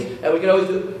properties, and we can always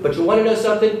do. But you want to know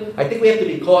something? I think we have to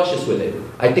be cautious with it.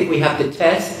 I think we have to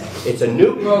test. It's a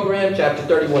new program. Chapter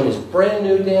 31 is brand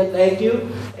new, Dan. Thank you.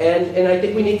 And I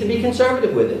think we need to be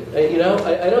conservative with it.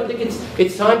 I don't think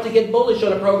it's time to get bullish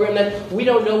on a program that we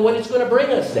don't know what it's going to bring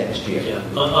us next year. Yeah.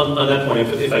 On that point,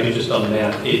 if I could just on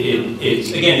that,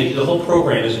 it's again, the whole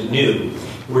program isn't new.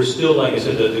 We're still, like I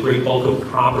said, the great bulk of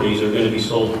properties are going to be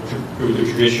sold through the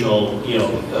traditional,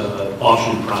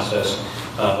 auction process,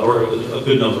 or a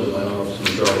good number of them. I don't know if it's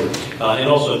the majority. And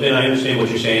also, Ben, I understand what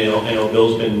you're saying. I know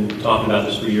Bill's been talking about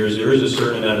this for years. There is a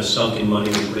certain amount of sunken money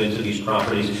we put into these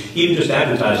properties. Even just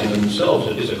advertising them themselves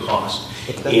is a cost.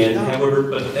 And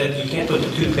however, but you can't put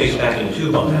the toothpaste back in the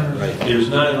tube on that. Right. There's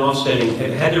not an offsetting.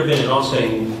 Had there been an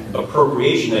offsetting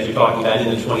appropriation that you're talking about in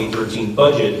the 2013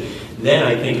 budget, then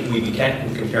I think we'd be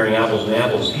comparing apples and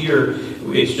apples. Here,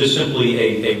 it's just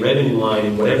simply a revenue line,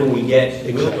 and whatever we get,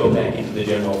 it will go back into the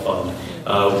general fund.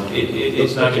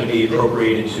 It's not going to be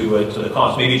appropriated to the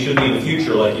cost. Maybe it should be in the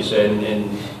future, like you said, and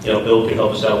Bill can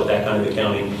help us out with that kind of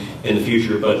accounting in the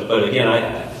future. But again,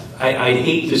 I'd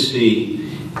hate to see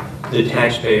the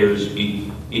taxpayers be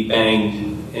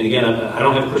banged. And again, I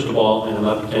don't have a crystal ball, and I'm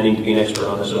not pretending to be an expert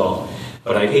on this at all.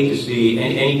 But I'd hate to see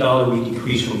any dollar we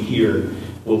decrease from here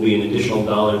will be an additional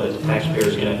dollar that the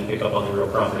taxpayers are going to have to pick up on the real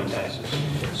property taxes.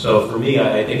 So for me,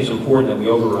 I think it's important that we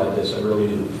override this. I really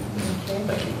do. Okay.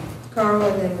 Thank you. Carl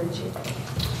and then Richie.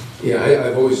 Yeah,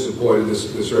 I've always supported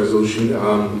this resolution.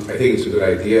 I think it's a good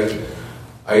idea.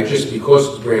 Because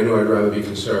it's brand new, I'd rather be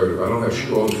conservative. I don't have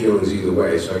strong feelings either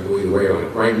way, so I go either way on it.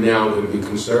 Right now, I'm going to be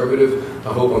conservative.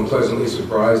 I hope I'm pleasantly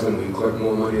surprised and we collect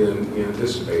more money than we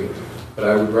anticipate. But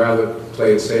I would rather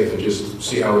play it safe and just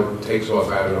see how it takes off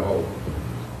out of the hole.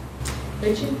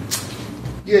 Richie?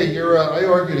 Yeah, I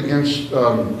argued against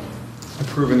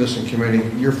approving this in committee.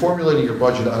 You're formulating your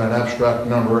budget on an abstract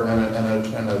number and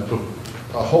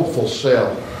a hopeful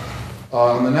sale.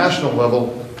 On the national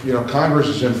level, Congress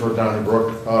is in for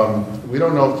Donnybrook. We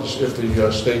don't know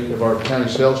if our county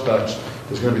sales tax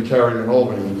is going to be carried in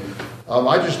Albany.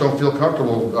 I just don't feel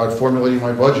comfortable formulating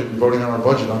my budget and voting on our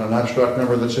budget on an abstract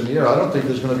number that's in the air. I don't think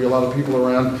there's going to be a lot of people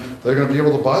around that are going to be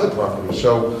able to buy the property.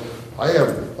 So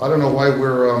I don't know why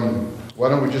why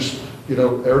don't we just,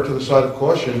 err to the side of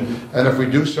caution, and if we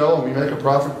do sell and we make a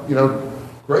profit,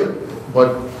 great,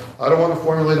 but I don't want to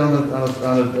formulate on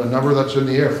a number that's in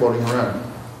the air floating around.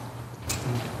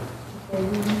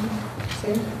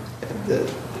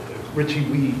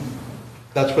 Richie,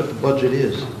 that's what the budget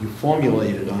is. You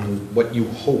formulate it on what you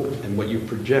hope and what you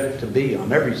project to be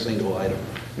on every single item,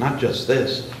 not just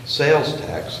this. Sales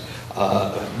tax,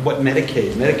 what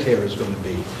Medicare is going to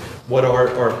be, what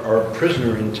our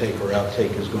prisoner intake or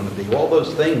outtake is going to be. All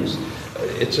those things.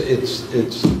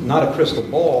 It's not a crystal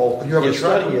ball. You have a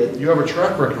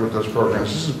track record with those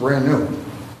programs. This is brand new.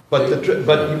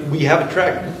 But we have a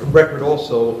track record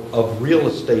also of real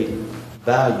estate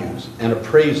values and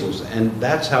appraisals, and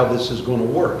that's how this is going to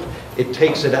work. It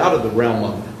takes it out of the realm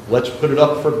of let's put it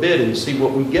up for bid and see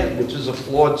what we get, which is a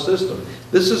flawed system.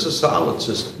 This is a solid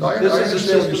system. No, I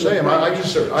understand what you're saying.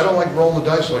 I don't like rolling the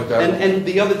dice like that. And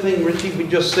the other thing, Richie, we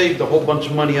just saved a whole bunch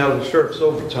of money out of the sheriff's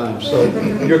overtime, so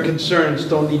your concerns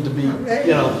don't need to be,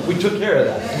 we took care of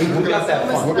that. We got that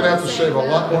fund. We're going to have to save a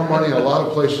lot more money in a lot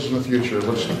of places in the future.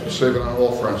 Let's save it on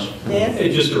all fronts.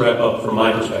 Hey, just to wrap up from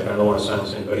my perspective, I don't want to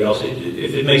silence anybody else.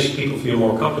 If it makes people feel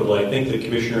more comfortable, I think the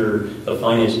Commissioner of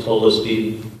Finance told us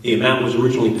the amount was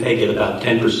originally pegged at about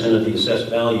 10% of the assessed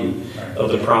value of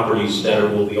the properties that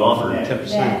will be offered.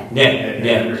 10%. Net,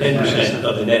 10%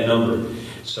 of the net number.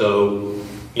 So,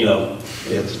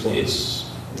 it's...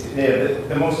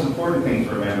 The most important thing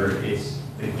to remember is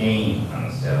the gain on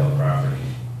the sale of property.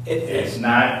 It's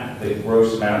not the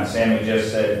gross amount. Sammy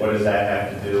just said, what does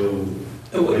that have to do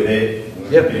with it?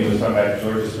 Yep. He was talking about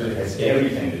George's, it has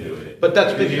everything to do with it. But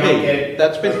that's been paid.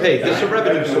 That's been paid. It's a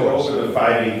revenue source. Over the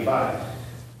 585.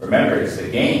 Remember, it's the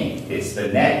gain, it's the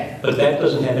net. But that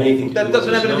doesn't have anything to do with That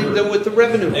doesn't have anything to do with the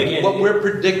revenue. Again, what we're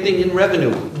predicting in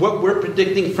revenue, what we're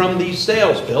predicting from these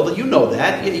sales, Bill, you know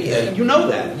that. You know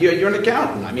that. You're an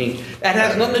accountant. I mean, that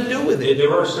has nothing to do with it.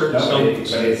 There are certain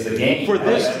but it's the gain. For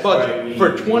this budget,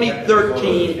 for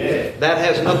 2013, that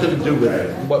has nothing to do with it.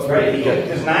 Right,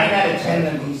 because 9 out of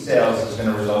 10 of these sales is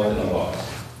going to result in a loss.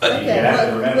 Okay,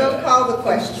 we'll call the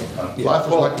question. Life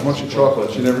is like a bunch of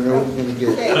chocolates. You never know what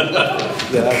you're going to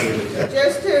get.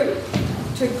 Just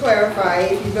to clarify,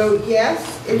 if you vote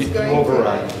yes, it's going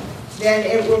override. Then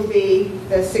it will be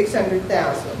the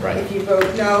 600,000. Right. If you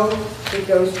vote no, it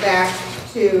goes back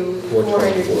to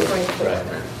 424. Right.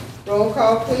 Roll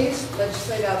call, please.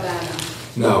 Legislator Albano.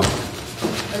 No.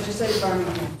 Legislator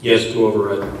Birmingham. yes to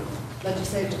override.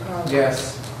 Legislator DeCarlo.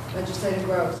 Yes. Legislator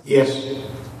Gross. Yes.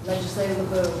 Legislator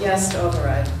LeBeau. Yes to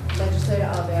override. Legislator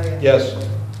Alveria. Yes.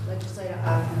 Legislator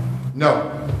Ackerman.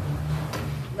 No.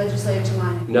 Legislator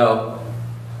Tamani. No.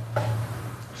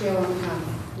 Chairwoman Connor.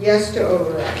 Yes to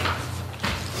override.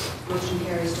 Motion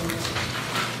carries.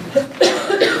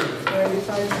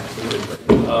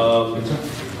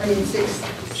 6.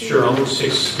 Sure, I'll move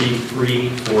 6B3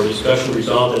 for discussion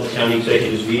resolved that the county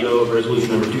executive's veto of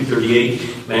resolution number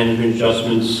 238, management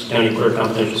adjustments, county clerk,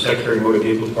 confidential secretary, motor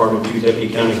vehicle department, 2 deputy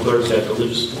county clerks, after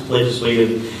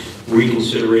legislative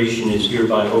reconsideration is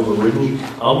hereby overridden.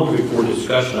 I'll move it for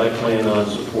discussion. I plan on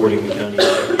supporting the county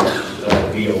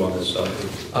executive's veto on this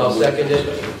subject. I'll second it.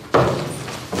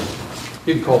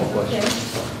 You can call the question.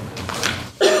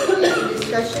 Any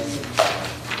discussion?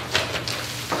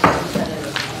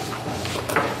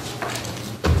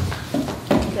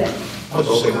 I'll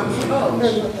just say one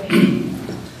thing.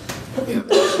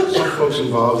 Some folks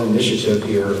involved in the initiative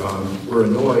here were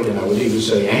annoyed, and I would even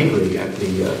say angry at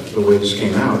the way this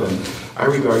came out. And I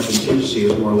regard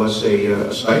contingency as more or less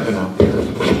a stipend out there.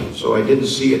 So I didn't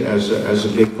see it as a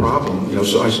big problem.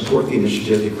 So I support the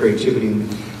initiative, the creativity in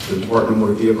the Department of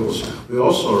Motor Vehicles. We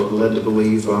also are led to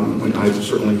believe, and I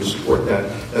certainly support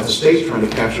that the state's trying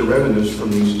to capture revenues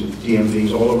from these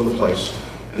DMVs all over the place.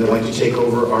 And they'd like to take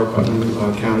over our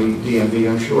Putnam County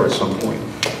DMV, I'm sure, at some point.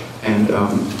 And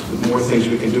the more things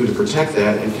we can do to protect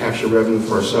that and capture revenue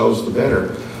for ourselves, the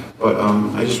better. But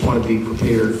I just want to be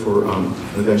prepared for an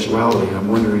eventuality. And I'm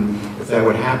wondering if that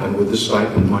would happen, would this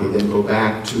stipend money then go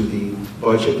back to the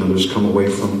budget and just come away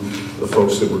from the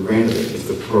folks that were granted it if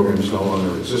the program is no longer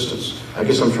in existence? I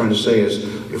guess I'm trying to say is,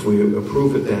 if we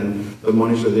approve it, then the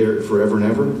monies are there forever and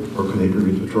ever, or can they be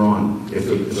withdrawn if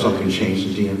something changed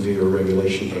in DMV or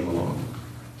regulation came along?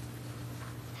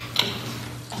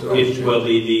 Well,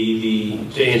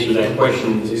 to answer that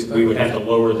question, we would have to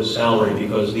lower the salary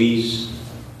because these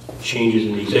changes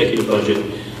in the executive budget,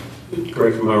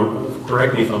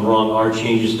 correct me if I'm wrong, are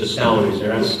changes to salaries.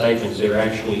 They're not stipends, they're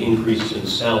actually increases in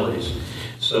salaries.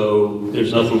 So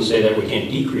there's nothing to say that we can't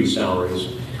decrease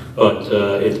salaries. But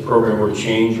if the program were to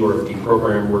change or if the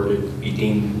program were to be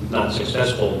deemed not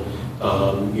successful,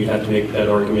 you'd have to make that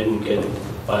argument and get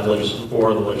four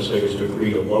of the legislators to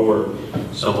agree to lower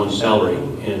someone's salary.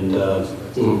 And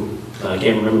I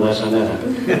can't remember the last time that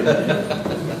happened.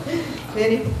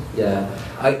 Vinny? Yeah,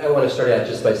 I want to start out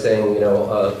just by saying,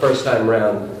 first time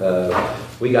around,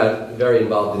 we got very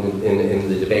involved in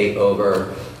the debate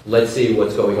over, let's see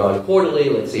what's going on quarterly,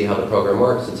 let's see how the program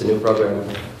works, it's a new program.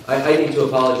 I need to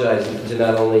apologize to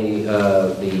not only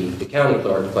the county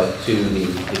clerk, but to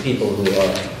the people who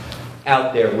are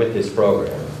out there with this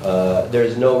program.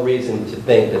 There's no reason to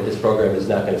think that this program is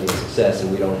not going to be a success,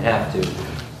 and we don't have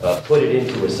to put it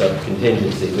into a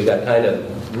sub-contingency. We got kind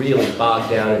of really bogged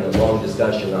down in a long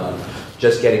discussion on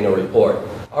just getting a report.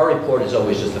 Our report is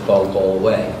always just a phone call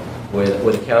away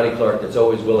with a county clerk that's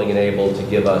always willing and able to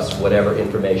give us whatever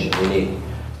information we need.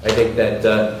 I think that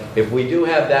if we do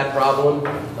have that problem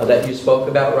that you spoke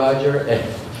about, Roger,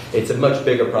 it's a much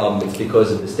bigger problem. It's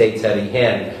because of the state's heavy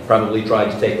hand probably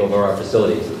trying to take over our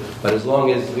facilities. But as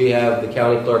long as we have the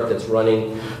county clerk that's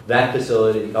running that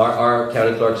facility, our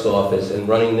county clerk's office, and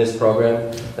running this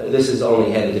program, this is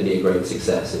only headed to be a great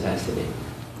success. It has to be.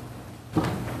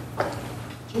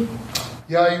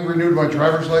 Yeah, I renewed my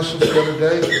driver's license the other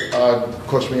day. It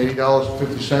cost me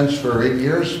 $80.50 for 8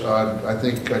 years. I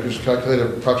think I just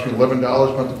calculated approximately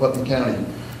 $11 went to Putnam County.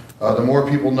 The more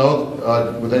people know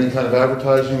with any kind of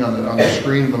advertising on the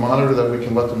screen, the monitor, that we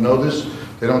can let them know this.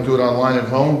 They don't do it online at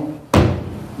home.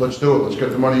 Let's do it. Let's get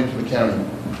the money into the county.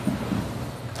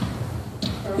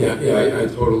 Yeah, I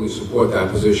totally support that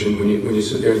position. When you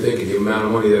sit there and think of the amount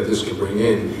of money that this could bring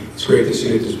in, it's great to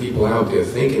see that there's people out there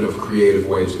thinking of creative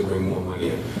ways to bring more money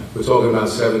in. We're talking about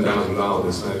 $7,000.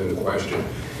 It's not even a question.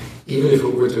 Even if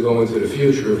it were to go into the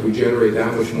future, if we generate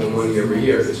that much more money every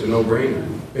year, it's a no-brainer.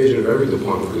 Imagine if every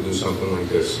department could do something like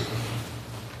this.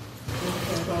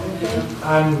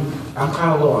 I'm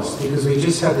kind of lost because we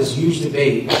just had this huge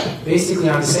debate basically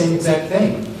on the same exact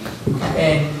thing.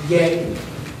 And yet,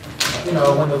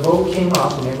 when the vote came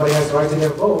up, and everybody has the right to their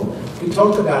vote, we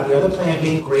talked about the other plan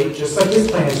being great, just like this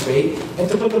plan is great, and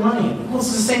to put the money in. Well,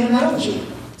 it's the same analogy.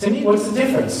 To me, what's the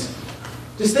difference?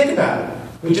 Just think about it.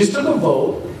 We just took a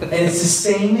vote, and it's the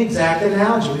same exact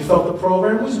analogy. We felt the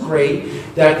program was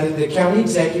great, that the county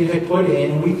executive had put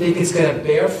in, and we think it's going to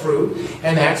bear fruit,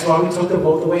 and that's why we took the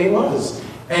vote the way it was.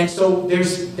 And so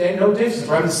there's no difference.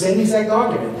 We're having the same exact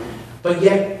argument. But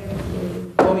yet,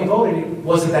 when we voted, it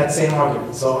wasn't that same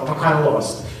argument. So I'm kind of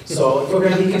lost. So if we're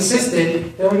going to be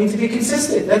consistent, then we need to be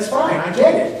consistent. That's fine. I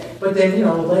get it. But then,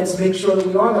 let's make sure that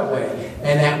we are that way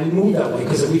and that we move that way.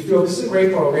 Because if we feel this is a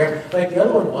great program, like the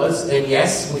other one was, and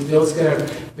yes, we feel it's going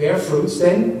to bear fruits,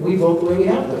 then we vote the way we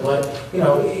have to. But,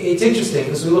 it's interesting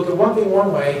because we look at one thing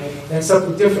one way and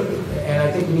something different. And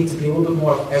I think we need to be a little bit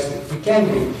more, as we can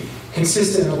be,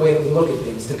 consistent in the way that we look at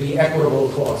things, to be equitable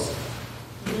across.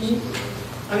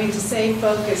 To stay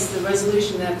focused, the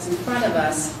resolution that's in front of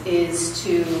us is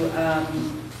to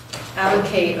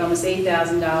allocate almost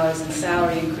 $8,000 in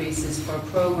salary increases for a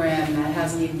program that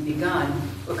hasn't even begun.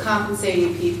 We're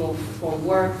compensating people for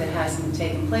work that hasn't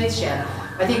taken place yet.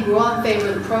 I think we're all in favor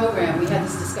of the program. We had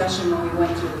this discussion when we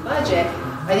went through the budget.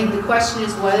 I think the question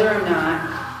is whether or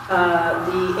not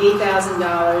the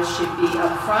 $8,000 should be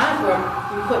up front or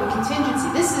we put in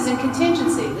contingency. This is in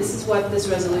contingency. This is what this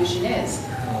resolution is.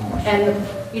 And,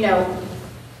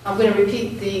 I'm going to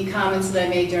repeat the comments that I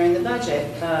made during the budget.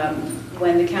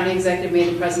 When the county executive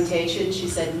made the presentation, she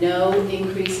said no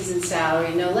increases in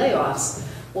salary, no layoffs.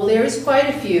 Well, there is quite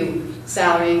a few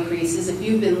salary increases if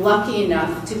you've been lucky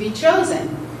enough to be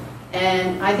chosen.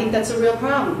 And I think that's a real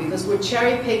problem because we're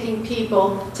cherry-picking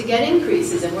people to get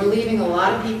increases and we're leaving a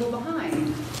lot of people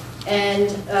behind. And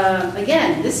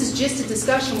again, this is just a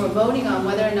discussion. We're voting on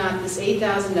whether or not this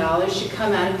 $8,000 should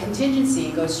come out of contingency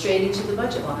and go straight into the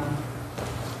budget line.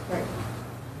 Right.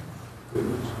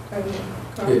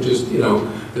 Yeah,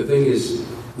 the thing is,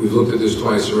 we've looked at this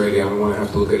twice already. I don't want to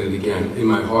have to look at it again. In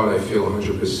my heart, I feel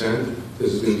 100%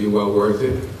 this is going to be well worth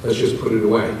it. Let's just put it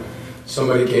away.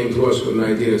 Somebody came to us with an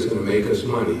idea that's going to make us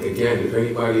money. Again, if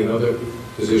anybody in other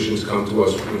positions come to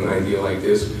us with an idea like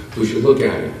this, we should look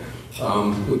at it.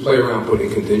 We play around putting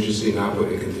contingency, not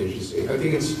putting contingency. I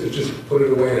think it's just put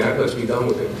it away and let's be done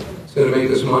with it. It's going to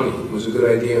make us money. It was a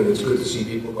good idea, and it's good to see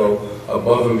people go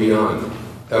above and beyond.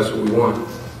 That's what we want.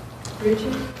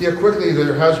 Richard? Yeah, quickly,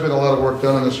 there has been a lot of work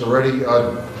done on this already.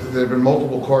 There have been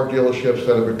multiple car dealerships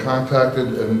that have been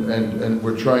contacted, and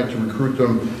we're trying to recruit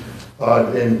them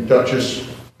in Dutchess,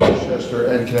 Westchester,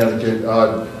 and Connecticut.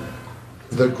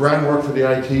 The groundwork for the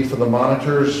IT, for the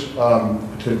monitors,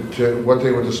 to what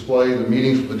they would display, the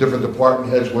meetings with the different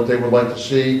department heads, what they would like to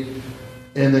see.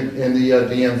 in the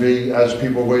DMV as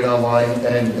people wait online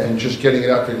and just getting it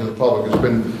out there to the public.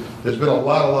 There's been a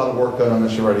lot of work done on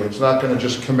this already. It's not going to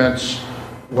just commence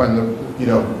when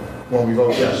when we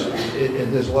vote yes.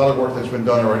 There's a lot of work that's been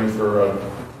done already for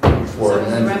before. So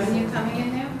is the revenue coming in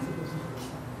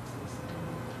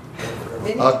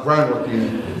now? Groundwork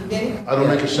unit. I don't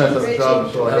make a cent of the job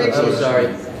until I get I'm sorry.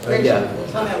 Yeah.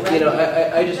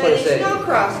 I just want to say. No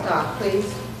crosstalk,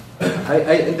 please.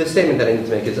 The statement that I need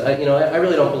to make is, I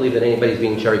really don't believe that anybody's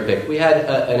being cherry-picked. We had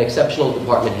an exceptional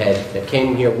department head that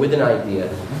came here with an idea,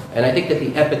 and I think that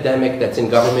the epidemic that's in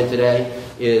government today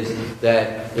is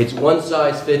that it's one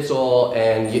size fits all,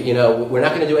 and we're not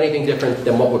going to do anything different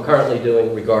than what we're currently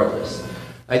doing regardless.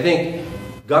 I think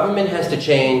government has to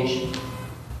change,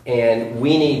 and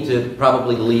we need to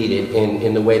probably lead it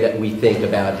in the way that we think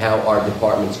about how our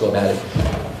departments go about it.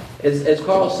 As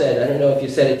Carl said, I don't know if you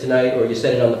said it tonight or you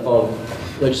said it on the phone,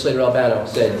 Legislator Albano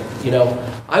said,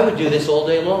 I would do this all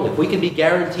day long. If we could be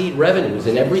guaranteed revenues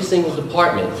in every single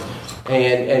department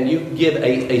and you give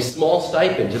a small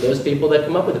stipend to those people that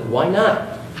come up with it, why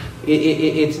not?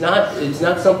 It's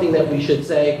not something that we should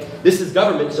say, this is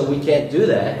government, so we can't do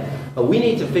that. But we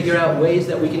need to figure out ways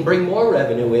that we can bring more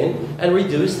revenue in and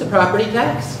reduce the property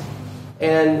tax.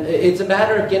 And it's a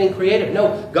matter of getting creative.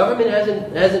 No, government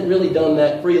hasn't really done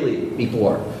that freely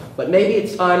before. But maybe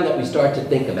it's time that we start to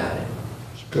think about it.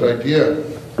 It's a good idea.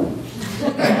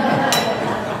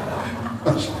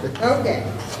 Okay.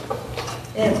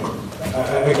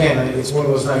 Again, it's one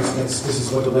of those nights, this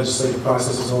is what the legislative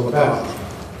process is all about.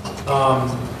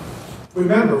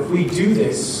 Remember, if we do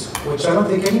this, which I don't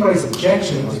think anybody's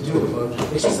objecting to do it,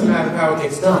 it's just a matter of how it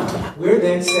gets done. We're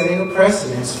then setting a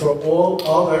precedence for all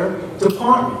other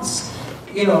departments.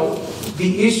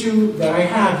 The issue that I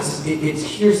have is, it's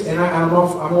here, and I'm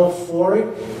all for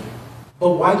it,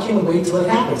 but why can't we wait till it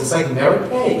happens? It's like merit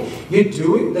pay. You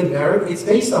do it, the merit, it's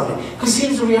based on it. Because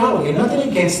here's the reality, and nothing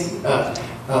against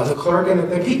the clerk and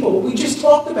the people, what we just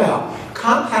talked about,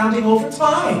 compounding over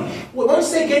time. Once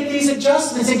they get these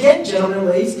adjustments, again, gentlemen,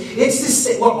 ladies, it's the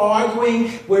same. We're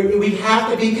arguing, we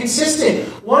have to be consistent.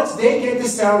 Once they get the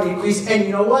salary increase, and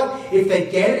you know what? If they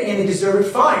get it and they deserve it,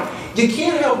 fine. You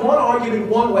can't have one argument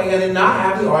one way and then not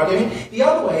have the argument the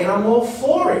other way, and I'm all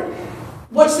for it.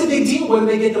 What's the big deal whether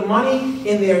they get the money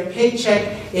in their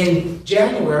paycheck in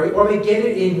January or they get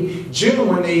it in June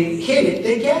when they hit it,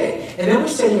 they get it. And then we're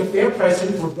setting a fair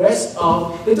precedent for the rest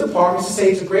of the departments to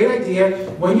say it's a great idea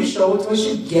when you show it to us,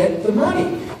 you get the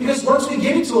money. Because once we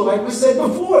give it to it, like we said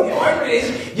before, the argument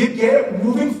is you get it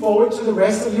moving forward to the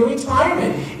rest of your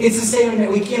retirement. It's the same, that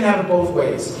we can't have it both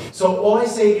ways. So all I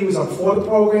say to you is I'm for the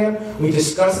program. We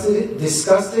discussed it.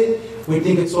 We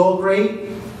think it's all great.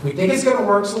 We think it's going to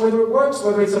work, so whether it works,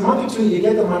 whether it's a month or two, you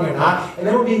get the money or not, and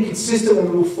then we're being consistent when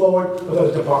we move forward with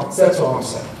other departments. That's all I'm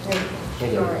saying.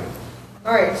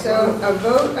 All right, so a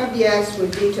vote of yes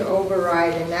would be to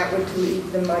override, and that would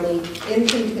leave the money in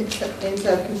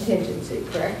contingency,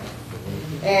 correct?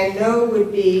 And no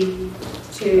would be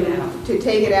to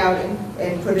take it out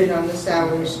and put it on the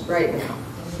salaries right now.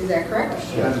 Is that correct?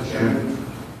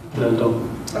 No.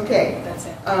 Okay. That's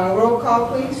it. Roll call,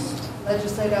 please.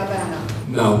 Legislator Albano.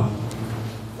 No.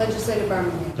 Legislator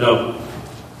Birmingham. No.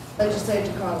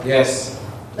 Legislator DeCarlo. Yes.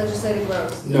 Legislator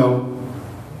Gross. No.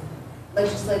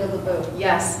 Legislator LeBeau.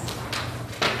 Yes.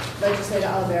 Legislator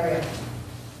Oliveria.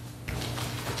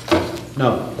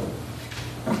 No.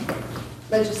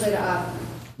 Legislator Ott.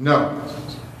 No.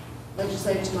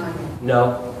 Legislator Tamani.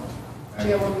 No.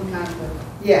 Chairwoman Conklin.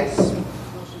 Yes.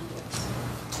 Motion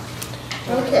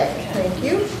carries. Okay, thank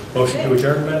you. Motion to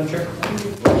adjourn, Madam Chair?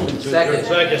 Second.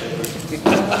 Second.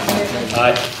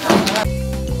 Aye.